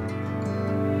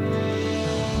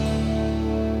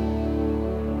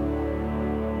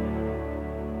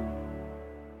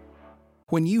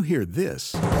 When you hear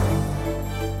this,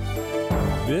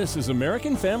 this is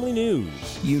American Family News.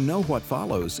 You know what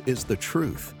follows is the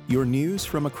truth. Your news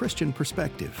from a Christian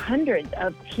perspective. Hundreds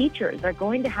of teachers are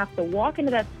going to have to walk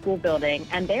into that school building,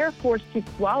 and they are forced to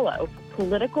swallow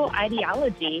political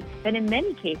ideology that in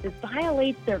many cases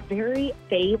violates their very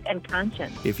faith and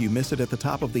conscience. If you miss it at the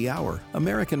top of the hour,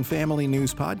 American Family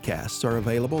News podcasts are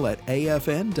available at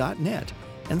afn.net.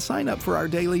 And sign up for our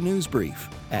daily news brief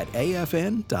at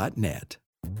afn.net.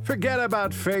 Forget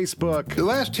about Facebook. The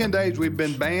last 10 days we've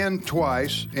been banned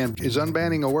twice, and is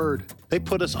unbanning a word? They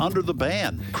put us under the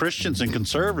ban. Christians and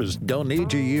conservatives don't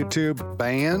need you, YouTube.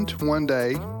 Banned one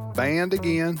day, banned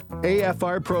again.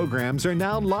 AFR programs are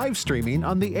now live streaming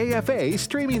on the AFA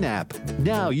streaming app.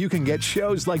 Now you can get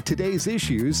shows like today's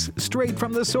issues straight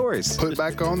from the source. Put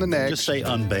back on the next. Just say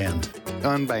unbanned.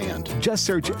 Unbanned. Just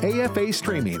search AFA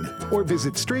streaming or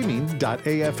visit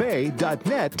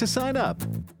streaming.afa.net to sign up.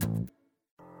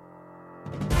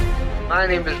 My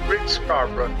name is Rick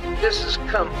Scarborough. This is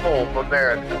Come Home,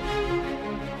 America.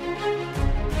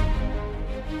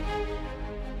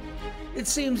 It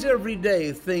seems every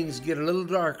day things get a little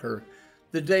darker.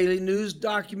 The daily news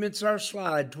documents our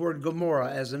slide toward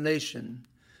Gomorrah as a nation.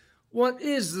 What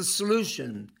is the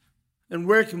solution, and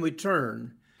where can we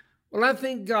turn? Well, I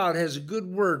think God has a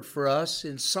good word for us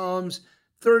in Psalms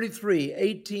 33,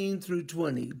 18 through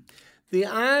 20. The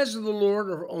eyes of the Lord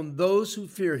are on those who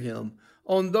fear him,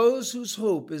 on those whose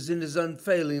hope is in his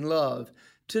unfailing love,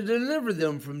 to deliver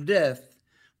them from death.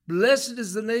 Blessed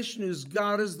is the nation whose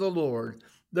God is the Lord,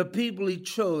 the people he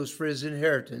chose for his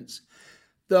inheritance.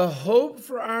 The hope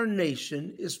for our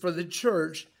nation is for the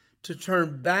church to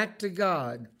turn back to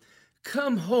God.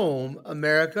 Come home,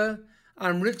 America.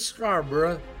 I'm Rick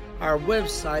Scarborough. Our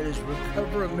website is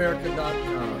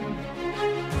recoveramerica.com.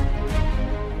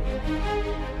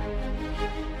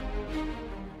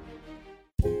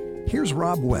 Here's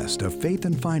Rob West of Faith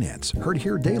and Finance, heard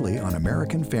here daily on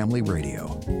American Family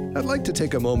Radio. I'd like to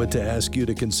take a moment to ask you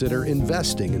to consider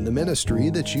investing in the ministry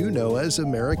that you know as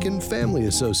American Family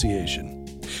Association.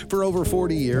 For over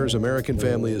 40 years, American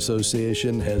Family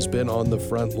Association has been on the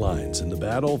front lines in the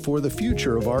battle for the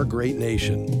future of our great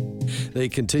nation. They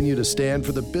continue to stand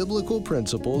for the biblical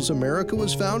principles America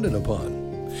was founded upon.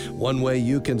 One way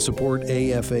you can support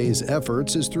AFA's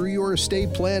efforts is through your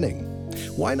estate planning.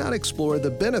 Why not explore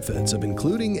the benefits of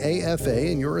including AFA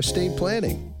in your estate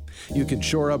planning? You can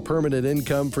shore up permanent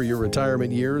income for your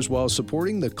retirement years while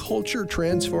supporting the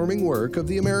culture-transforming work of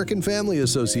the American Family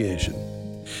Association.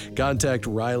 Contact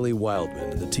Riley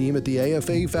Wildman and the team at the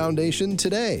AFA Foundation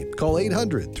today. Call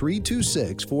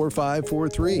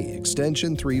 800-326-4543,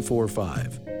 extension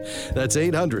 345. That's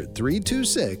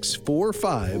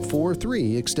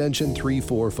 800-326-4543, extension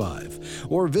 345.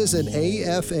 Or visit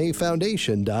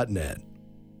afafoundation.net.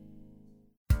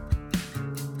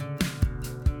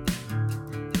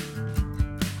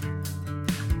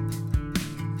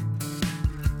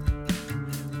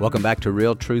 Welcome back to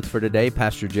Real Truth for Today.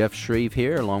 Pastor Jeff Shreve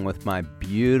here, along with my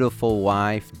beautiful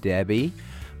wife, Debbie.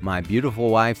 My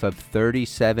beautiful wife of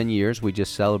 37 years. We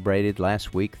just celebrated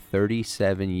last week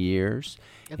 37 years.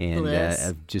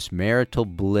 Of just marital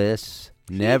bliss.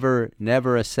 Never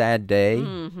a sad day.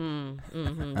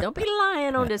 Don't be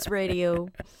lying on this radio.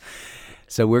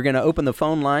 So we're going to open the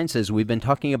phone lines as we've been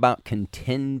talking about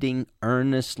contending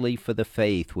earnestly for the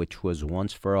faith, which was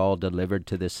once for all delivered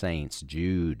to the saints.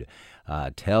 Jude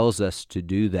tells us to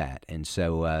do that. And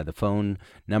so the phone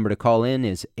number to call in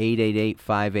is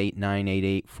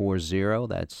 888-589-8840.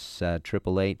 That's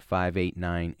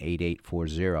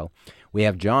 888-589-8840. We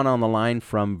have John on the line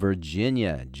from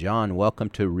Virginia. John, welcome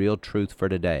to Real Truth for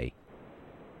Today.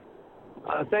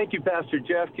 Thank you, Pastor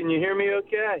Jeff. Can you hear me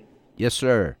okay? Yes,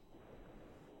 sir.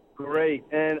 Great.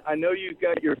 And I know you've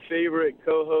got your favorite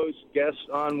co-host guest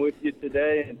on with you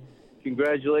today. And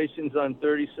congratulations on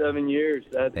 37 years.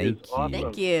 That is awesome.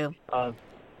 Thank you.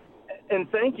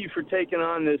 And thank you for taking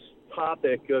on this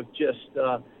topic of just,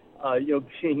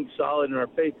 being solid in our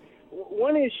faith.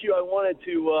 One issue I wanted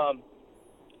to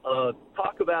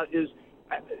talk about is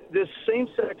this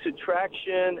same-sex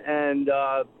attraction and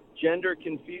gender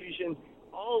confusion,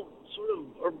 all sort of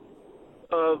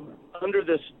are under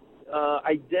this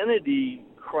identity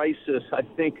crisis I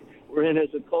think we're in as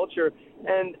a culture.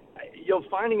 And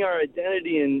finding our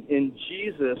identity in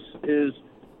Jesus is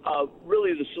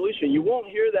really the solution. You won't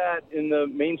hear that in the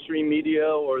mainstream media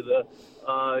or the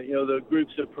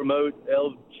groups that promote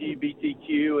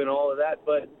LGBTQ and all of that,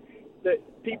 but that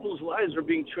people's lives are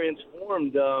being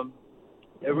transformed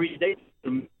every day.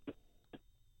 If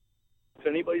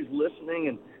anybody's listening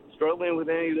and struggling with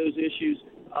any of those issues,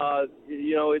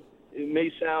 it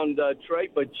may sound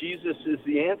trite, but Jesus is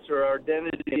the answer. Our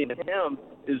identity in Him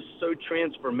is so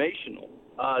transformational.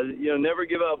 Never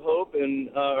give up hope, and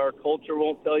our culture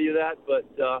won't tell you that, but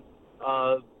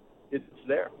it's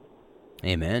there.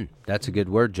 Amen. That's a good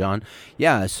word, John.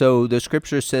 Yeah, so the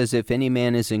scripture says, if any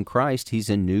man is in Christ,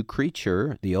 he's a new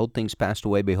creature. The old things passed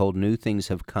away, behold, new things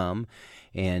have come.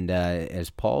 And as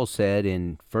Paul said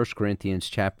in 1 Corinthians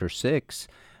chapter 6,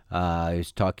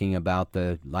 he's talking about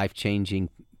the life-changing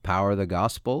power of the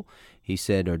gospel. He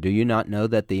said, or do you not know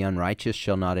that the unrighteous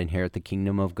shall not inherit the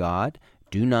kingdom of God?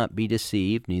 Do not be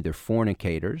deceived, neither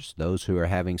fornicators, those who are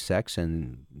having sex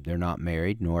and they're not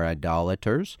married, nor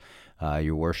idolaters.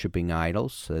 You're worshiping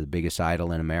idols. The biggest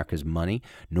idol in America is money.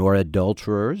 Nor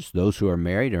adulterers, those who are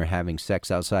married or having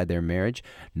sex outside their marriage.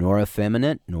 Nor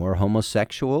effeminate, nor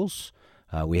homosexuals.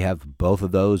 We have both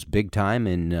of those big time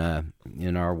in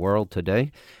our world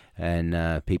today,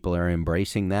 and people are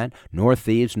embracing that. Nor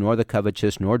thieves, nor the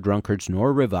covetous, nor drunkards,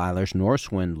 nor revilers, nor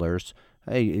swindlers.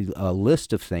 A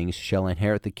list of things shall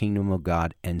inherit the kingdom of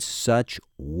God, and such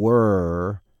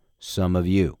were some of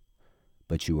you.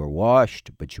 But you were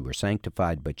washed, but you were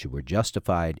sanctified, but you were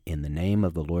justified in the name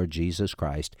of the Lord Jesus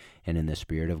Christ and in the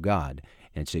Spirit of God.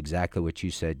 And it's exactly what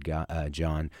you said,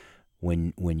 John.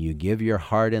 When you give your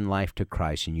heart and life to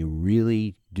Christ and you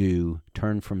really do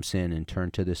turn from sin and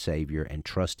turn to the Savior and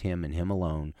trust Him and Him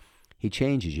alone, He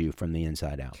changes you from the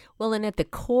inside out. Well, and at the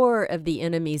core of the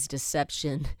enemy's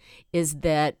deception is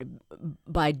that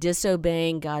by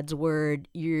disobeying God's word,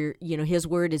 His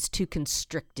word is too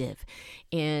constrictive.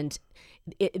 And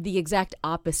the exact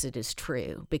opposite is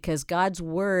true, because God's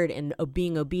word and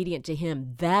being obedient to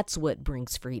Him, that's what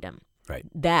brings freedom. Right.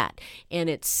 That. And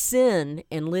it's sin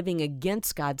and living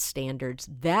against God's standards,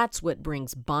 that's what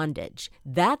brings bondage.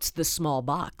 That's the small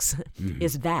box,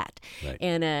 is that. Right.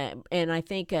 And I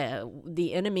think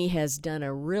the enemy has done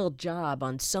a real job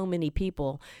on so many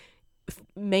people,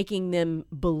 making them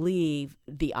believe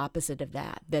the opposite of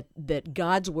that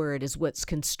God's word is what's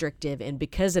constrictive, and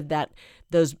because of that,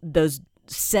 those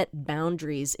set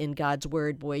boundaries in God's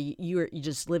word, boy, you're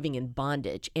just living in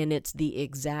bondage. And it's the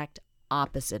exact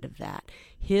opposite of that.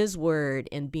 His word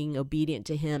and being obedient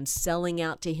to Him, selling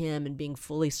out to Him and being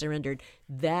fully surrendered,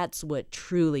 that's what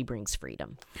truly brings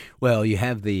freedom. Well, you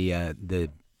have the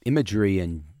imagery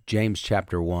in James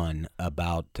chapter 1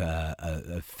 about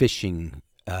a fishing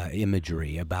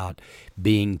imagery, about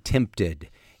being tempted.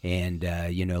 And,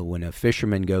 when a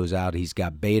fisherman goes out, he's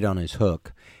got bait on his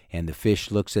hook, and the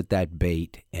fish looks at that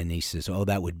bait, and he says, oh,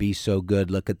 that would be so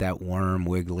good. Look at that worm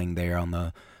wiggling there on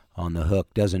the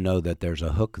hook. Doesn't know that there's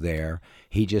a hook there.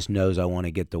 He just knows, I want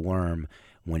to get the worm.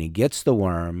 When he gets the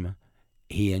worm,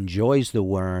 he enjoys the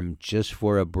worm just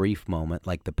for a brief moment,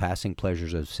 like the passing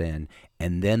pleasures of sin,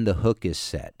 and then the hook is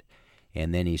set.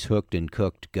 And then he's hooked and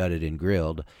cooked, gutted and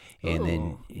grilled. And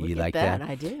then you like that?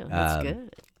 I do. That's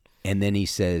good. And then he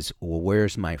says, well,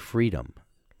 where's my freedom?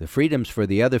 The freedom's for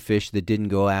the other fish that didn't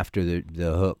go after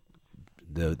the hook,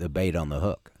 the bait on the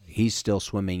hook. He's still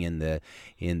swimming in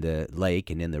the lake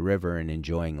and in the river and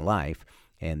enjoying life.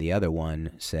 And the other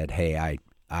one said, hey,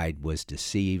 I was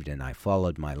deceived and I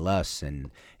followed my lusts,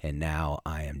 and now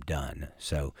I am done.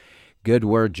 So good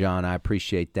word, John. I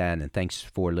appreciate that, and thanks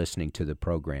for listening to the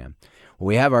program.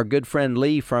 We have our good friend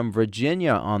Lee from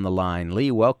Virginia on the line.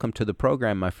 Lee, welcome to the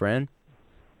program, my friend.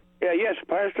 Yeah, yes,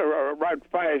 Pastor, right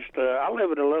fast. I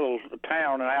live in a little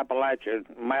town in Appalachian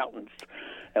Mountains,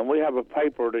 and we have a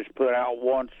paper that's put out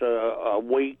once a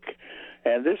week.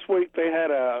 And this week they had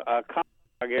a comment,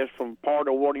 I guess, from part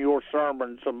of one of your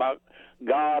sermons about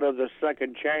God of the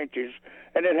second chances,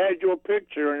 and it had your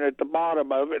picture in at the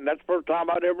bottom of it, and that's the first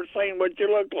time I'd ever seen what you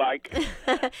look like.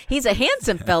 He's a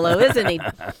handsome fellow, isn't he?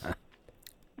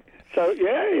 So,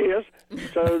 yeah, he is.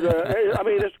 So,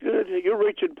 it's good. You're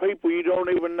reaching people you don't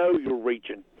even know you're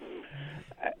reaching.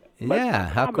 But yeah,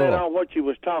 how cool. Comment on what you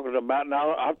was talking about.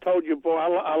 Now, I've told you before,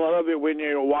 I love it when you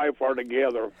and your wife are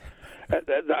together.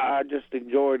 I just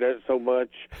enjoy that so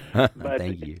much. But,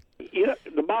 thank you.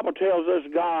 The Bible tells us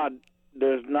God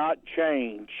does not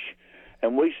change.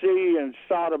 And we see in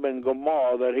Sodom and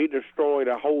Gomorrah that He destroyed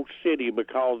a whole city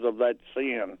because of that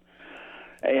sin.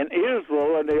 And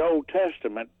Israel in the Old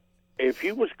Testament, if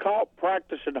you was caught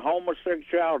practicing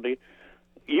homosexuality,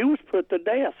 you was put to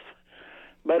death.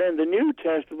 But in the New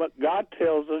Testament, God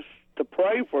tells us to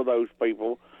pray for those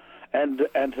people and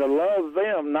to love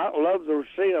them, not love their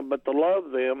sin, but to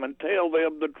love them and tell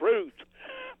them the truth.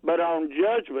 But on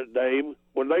Judgment Day,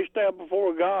 when they stand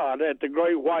before God at the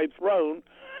great white throne,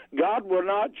 God will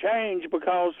not change,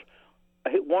 because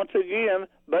once again,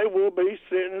 they will be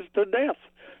sentenced to death.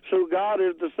 So God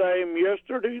is the same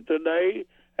yesterday, today,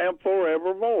 and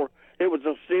forevermore. It was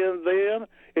a sin then.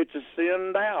 It's a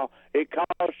sin now. It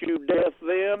cost you death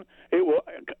then. It will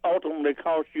ultimately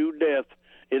cost you death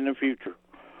in the future.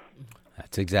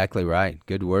 That's exactly right.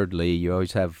 Good word, Lee. You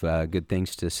always have good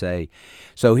things to say.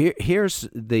 So here's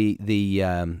the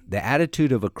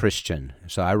attitude of a Christian.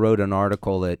 So I wrote an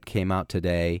article that came out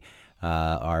today.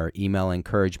 Our email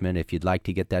encouragement, if you'd like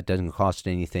to get that, doesn't cost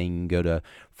anything. You can go to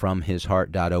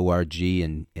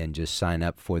fromhisheart.org and just sign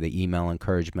up for the email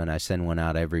encouragement. I send one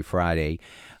out every Friday.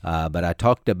 But I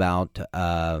talked about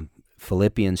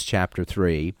Philippians chapter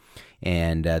 3,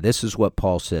 and this is what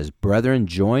Paul says: "Brethren,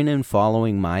 join in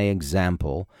following my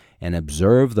example and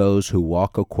observe those who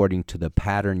walk according to the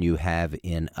pattern you have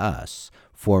in us.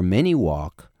 For many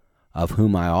walk, of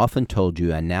whom I often told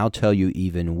you, and now tell you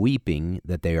even weeping,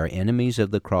 that they are enemies of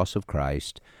the cross of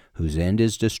Christ, whose end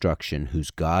is destruction,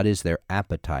 whose God is their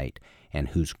appetite, and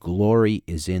whose glory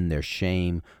is in their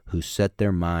shame, who set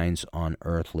their minds on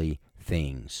earthly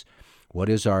things." What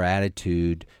is our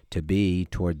attitude to be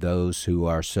toward those who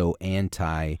are so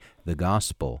anti the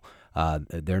gospel?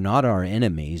 They're not our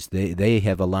enemies. They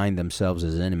have aligned themselves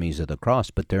as enemies of the cross,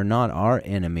 but they're not our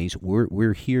enemies.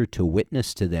 We're here to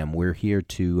witness to them. We're here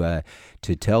to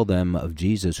tell them of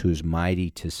Jesus, who's mighty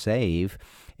to save.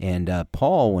 And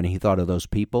Paul, when he thought of those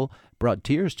people, brought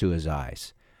tears to his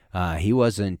eyes. He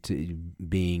wasn't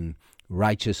being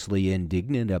righteously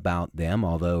indignant about them,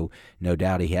 although no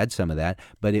doubt he had some of that,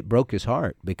 but it broke his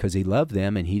heart because he loved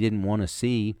them and he didn't want to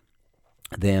see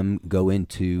them go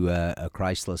into a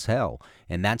Christless hell.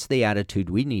 And that's the attitude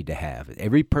we need to have.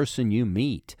 Every person you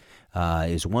meet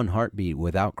is one heartbeat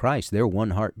without Christ. They're one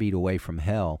heartbeat away from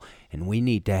hell, and we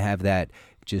need to have that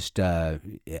just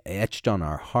etched on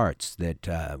our hearts,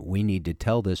 that we need to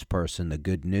tell this person the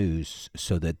good news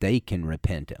so that they can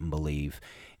repent and believe.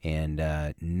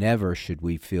 And never should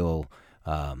we feel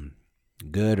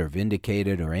good or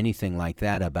vindicated or anything like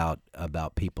that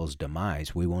about people's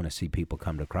demise. We want to see people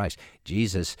come to Christ.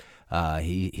 Jesus,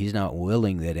 he's not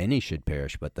willing that any should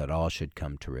perish, but that all should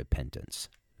come to repentance.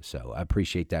 So I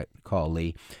appreciate that call,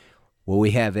 Lee. Well,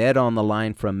 we have Ed on the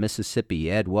line from Mississippi.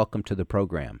 Ed, welcome to the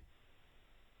program.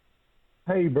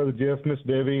 Hey, Brother Jeff, Miss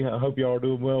Debbie. I hope y'all are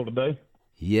doing well today.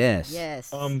 Yes.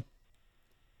 Yes.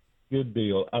 Good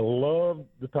deal. I love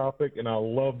the topic, and I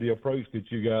love the approach that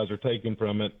you guys are taking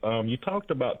from it. You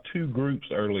talked about two groups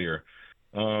earlier,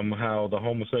 how the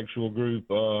homosexual group,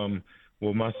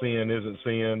 well, my sin isn't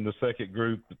sin. The second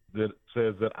group that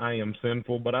says that I am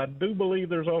sinful. But I do believe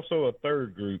there's also a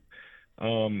third group.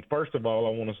 First of all, I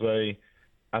want to say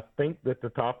I think that the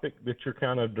topic that you're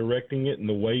kind of directing it and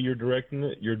the way you're directing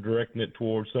it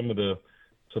towards some of the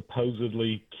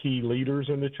supposedly key leaders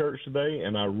in the church today,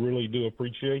 and I really do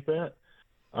appreciate that.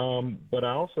 But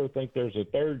I also think there's a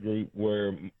third group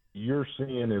where your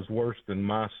sin is worse than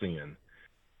my sin,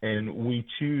 and we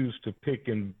choose to pick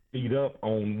and beat up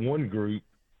on one group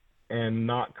and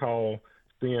not call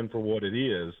sin for what it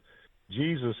is.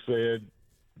 Jesus said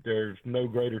there's no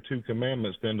greater two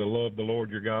commandments than to love the Lord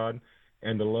your God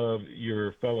and to love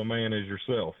your fellow man as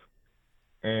yourself.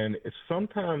 And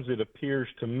sometimes it appears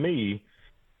to me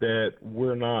that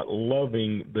we're not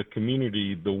loving the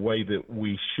community the way that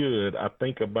we should. I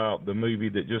think about the movie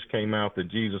that just came out, The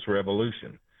Jesus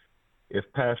Revolution. If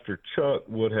Pastor Chuck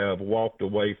would have walked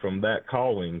away from that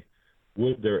calling,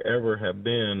 would there ever have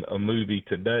been a movie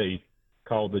today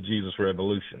called The Jesus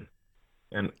Revolution?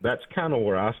 And that's kind of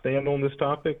where I stand on this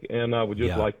topic, and I would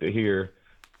just like to hear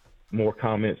more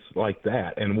comments like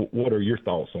that. And what are your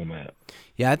thoughts on that?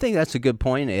 Yeah, I think that's a good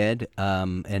point, Ed.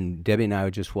 And Debbie and I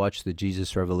just watched the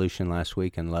Jesus Revolution last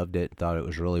week and loved it. Thought it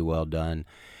was really well done.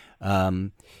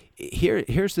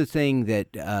 Here's the thing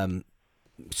that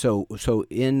so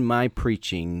in my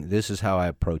preaching, this is how I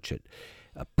approach it.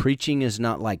 Preaching is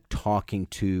not like talking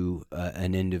to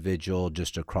an individual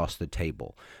just across the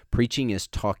table. Preaching is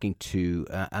talking to,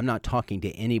 I'm not talking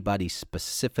to anybody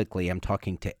specifically, I'm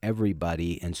talking to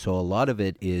everybody. And so a lot of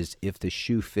it is, if the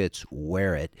shoe fits,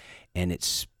 wear it. And it's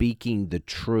speaking the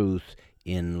truth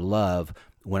in love.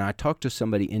 When I talk to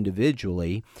somebody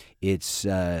individually, it's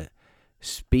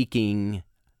speaking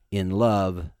in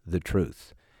love the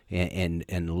truth.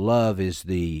 And love is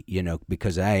the,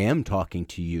 because I am talking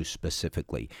to you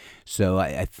specifically. So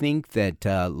I think that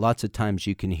lots of times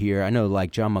you can hear, I know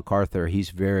like John MacArthur, he's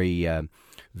very,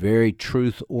 very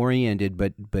truth-oriented,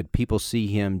 but people see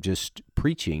him just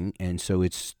preaching, and so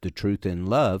it's the truth in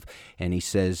love. And he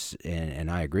says, and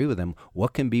I agree with him,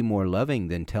 what can be more loving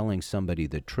than telling somebody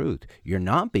the truth? You're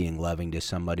not being loving to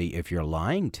somebody if you're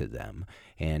lying to them.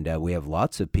 And we have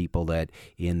lots of people that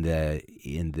in the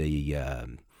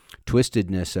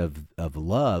twistedness of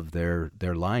love, they're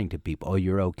lying to people. Oh,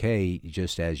 you're okay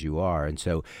just as you are. And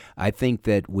so I think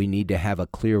that we need to have a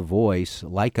clear voice,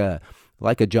 like a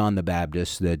John the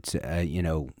Baptist, that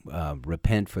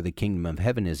repent, for the kingdom of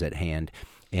heaven is at hand,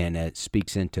 and it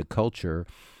speaks into culture.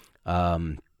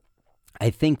 I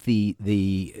think the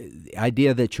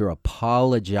idea that you're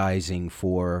apologizing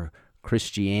for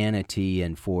Christianity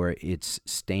and for its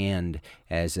stand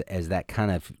as that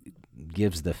kind of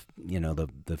gives the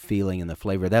feeling and the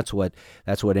flavor. That's what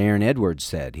Aaron Edwards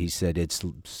said. He said it's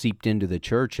seeped into the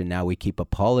church, and now we keep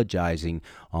apologizing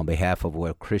on behalf of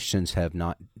what Christians have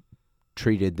not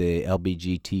treated the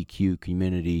LGBTQ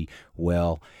community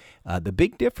well. The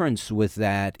big difference with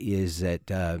that is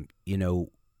that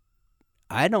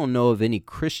I don't know of any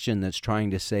Christian that's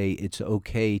trying to say it's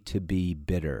okay to be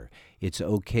bitter. It's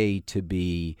okay to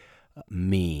be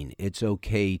mean. It's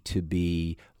okay to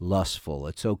be lustful.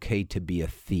 It's okay to be a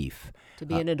thief. To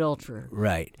be an adulterer.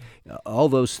 Right. All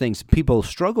those things. People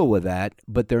struggle with that,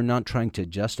 but they're not trying to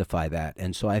justify that.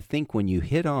 And so I think when you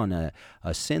hit on a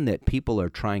sin that people are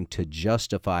trying to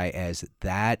justify as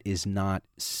that is not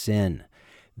sin,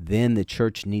 then the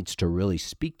church needs to really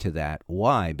speak to that.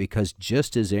 Why? Because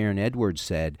just as Aaron Edwards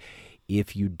said,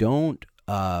 if you don't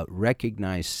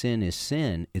recognize sin as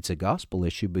sin, it's a gospel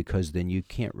issue, because then you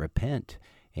can't repent,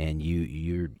 and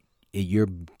you're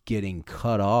getting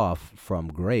cut off from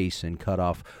grace and cut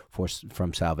off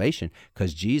from salvation,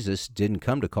 because Jesus didn't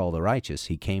come to call the righteous.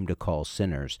 He came to call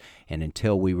sinners. And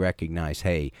until we recognize,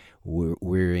 hey,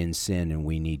 we're in sin and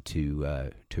we need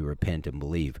to repent and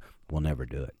believe, we'll never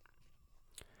do it.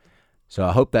 So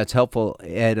I hope that's helpful,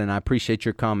 Ed, and I appreciate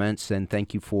your comments, and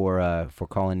thank you for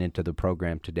calling into the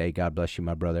program today. God bless you,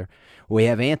 my brother. We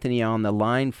have Anthony on the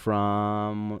line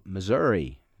from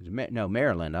Missouri.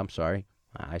 Maryland, I'm sorry.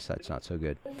 My eyesight's not so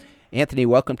good. Anthony,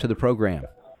 welcome to the program.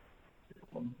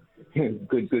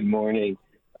 Good morning.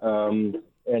 And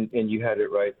you had it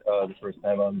right the first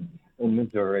time. I'm in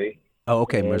Missouri. Oh,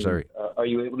 okay, and, Missouri. Are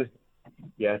you able to?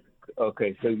 Yes.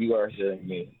 Okay, so you are hearing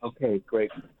me. Okay,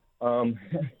 great.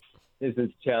 This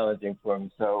is challenging for me,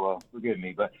 so forgive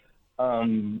me. But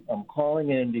I'm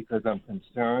calling in because I'm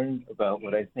concerned about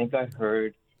what I think I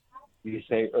heard you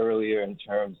say earlier in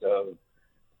terms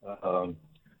of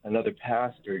another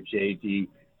pastor, J.D.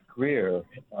 Greer.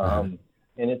 And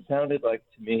it sounded like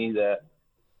to me that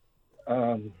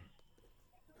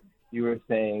you were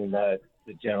saying that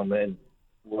the gentleman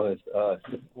was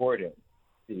supporting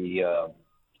the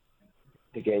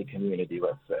gay community,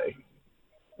 let's say.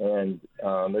 And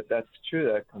if that's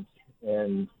true,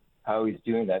 and how he's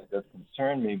doing that does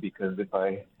concern me, because if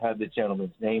I have the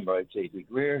gentleman's name right, J.D.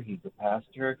 Greer, he's a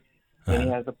pastor, and he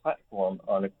has a platform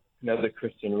on another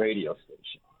Christian radio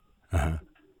station.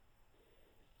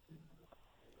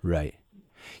 Right.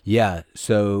 Yeah.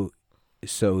 So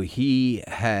he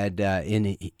had,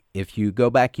 if you go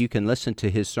back, you can listen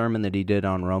to his sermon that he did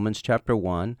on Romans chapter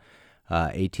 1,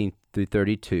 18 through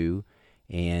 32.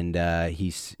 And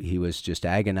he was just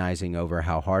agonizing over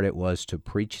how hard it was to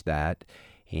preach that,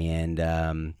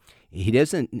 and he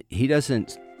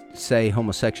doesn't say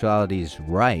homosexuality is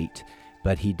right,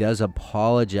 but he does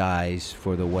apologize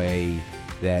for the way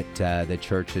that the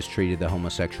church has treated the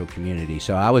homosexual community.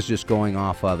 So I was just going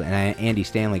off of, and Andy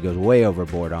Stanley goes way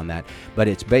overboard on that, but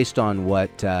it's based on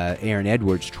what Aaron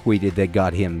Edwards tweeted that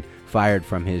got him fired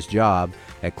from his job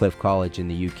at Cliff College in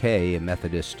the UK, a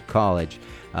Methodist college.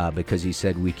 Because he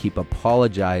said we keep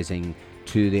apologizing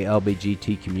to the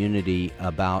LGBT community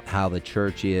about how the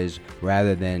church is,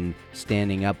 rather than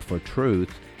standing up for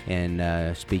truth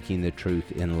and speaking the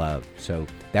truth in love. So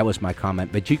that was my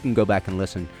comment. But you can go back and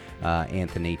listen,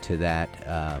 Anthony, to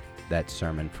that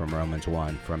sermon from Romans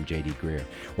 1 from J.D. Greer.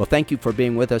 Well, thank you for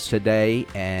being with us today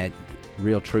at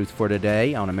Real Truth for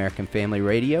Today on American Family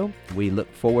Radio. We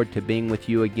look forward to being with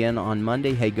you again on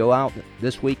Monday. Hey, go out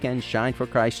this weekend, shine for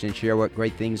Christ, and share what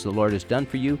great things the Lord has done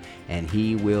for you, and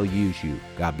He will use you.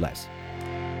 God bless.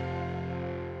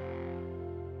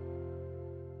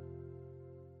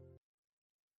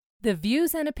 The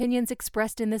views and opinions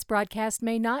expressed in this broadcast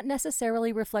may not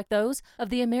necessarily reflect those of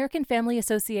the American Family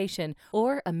Association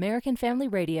or American Family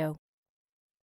Radio.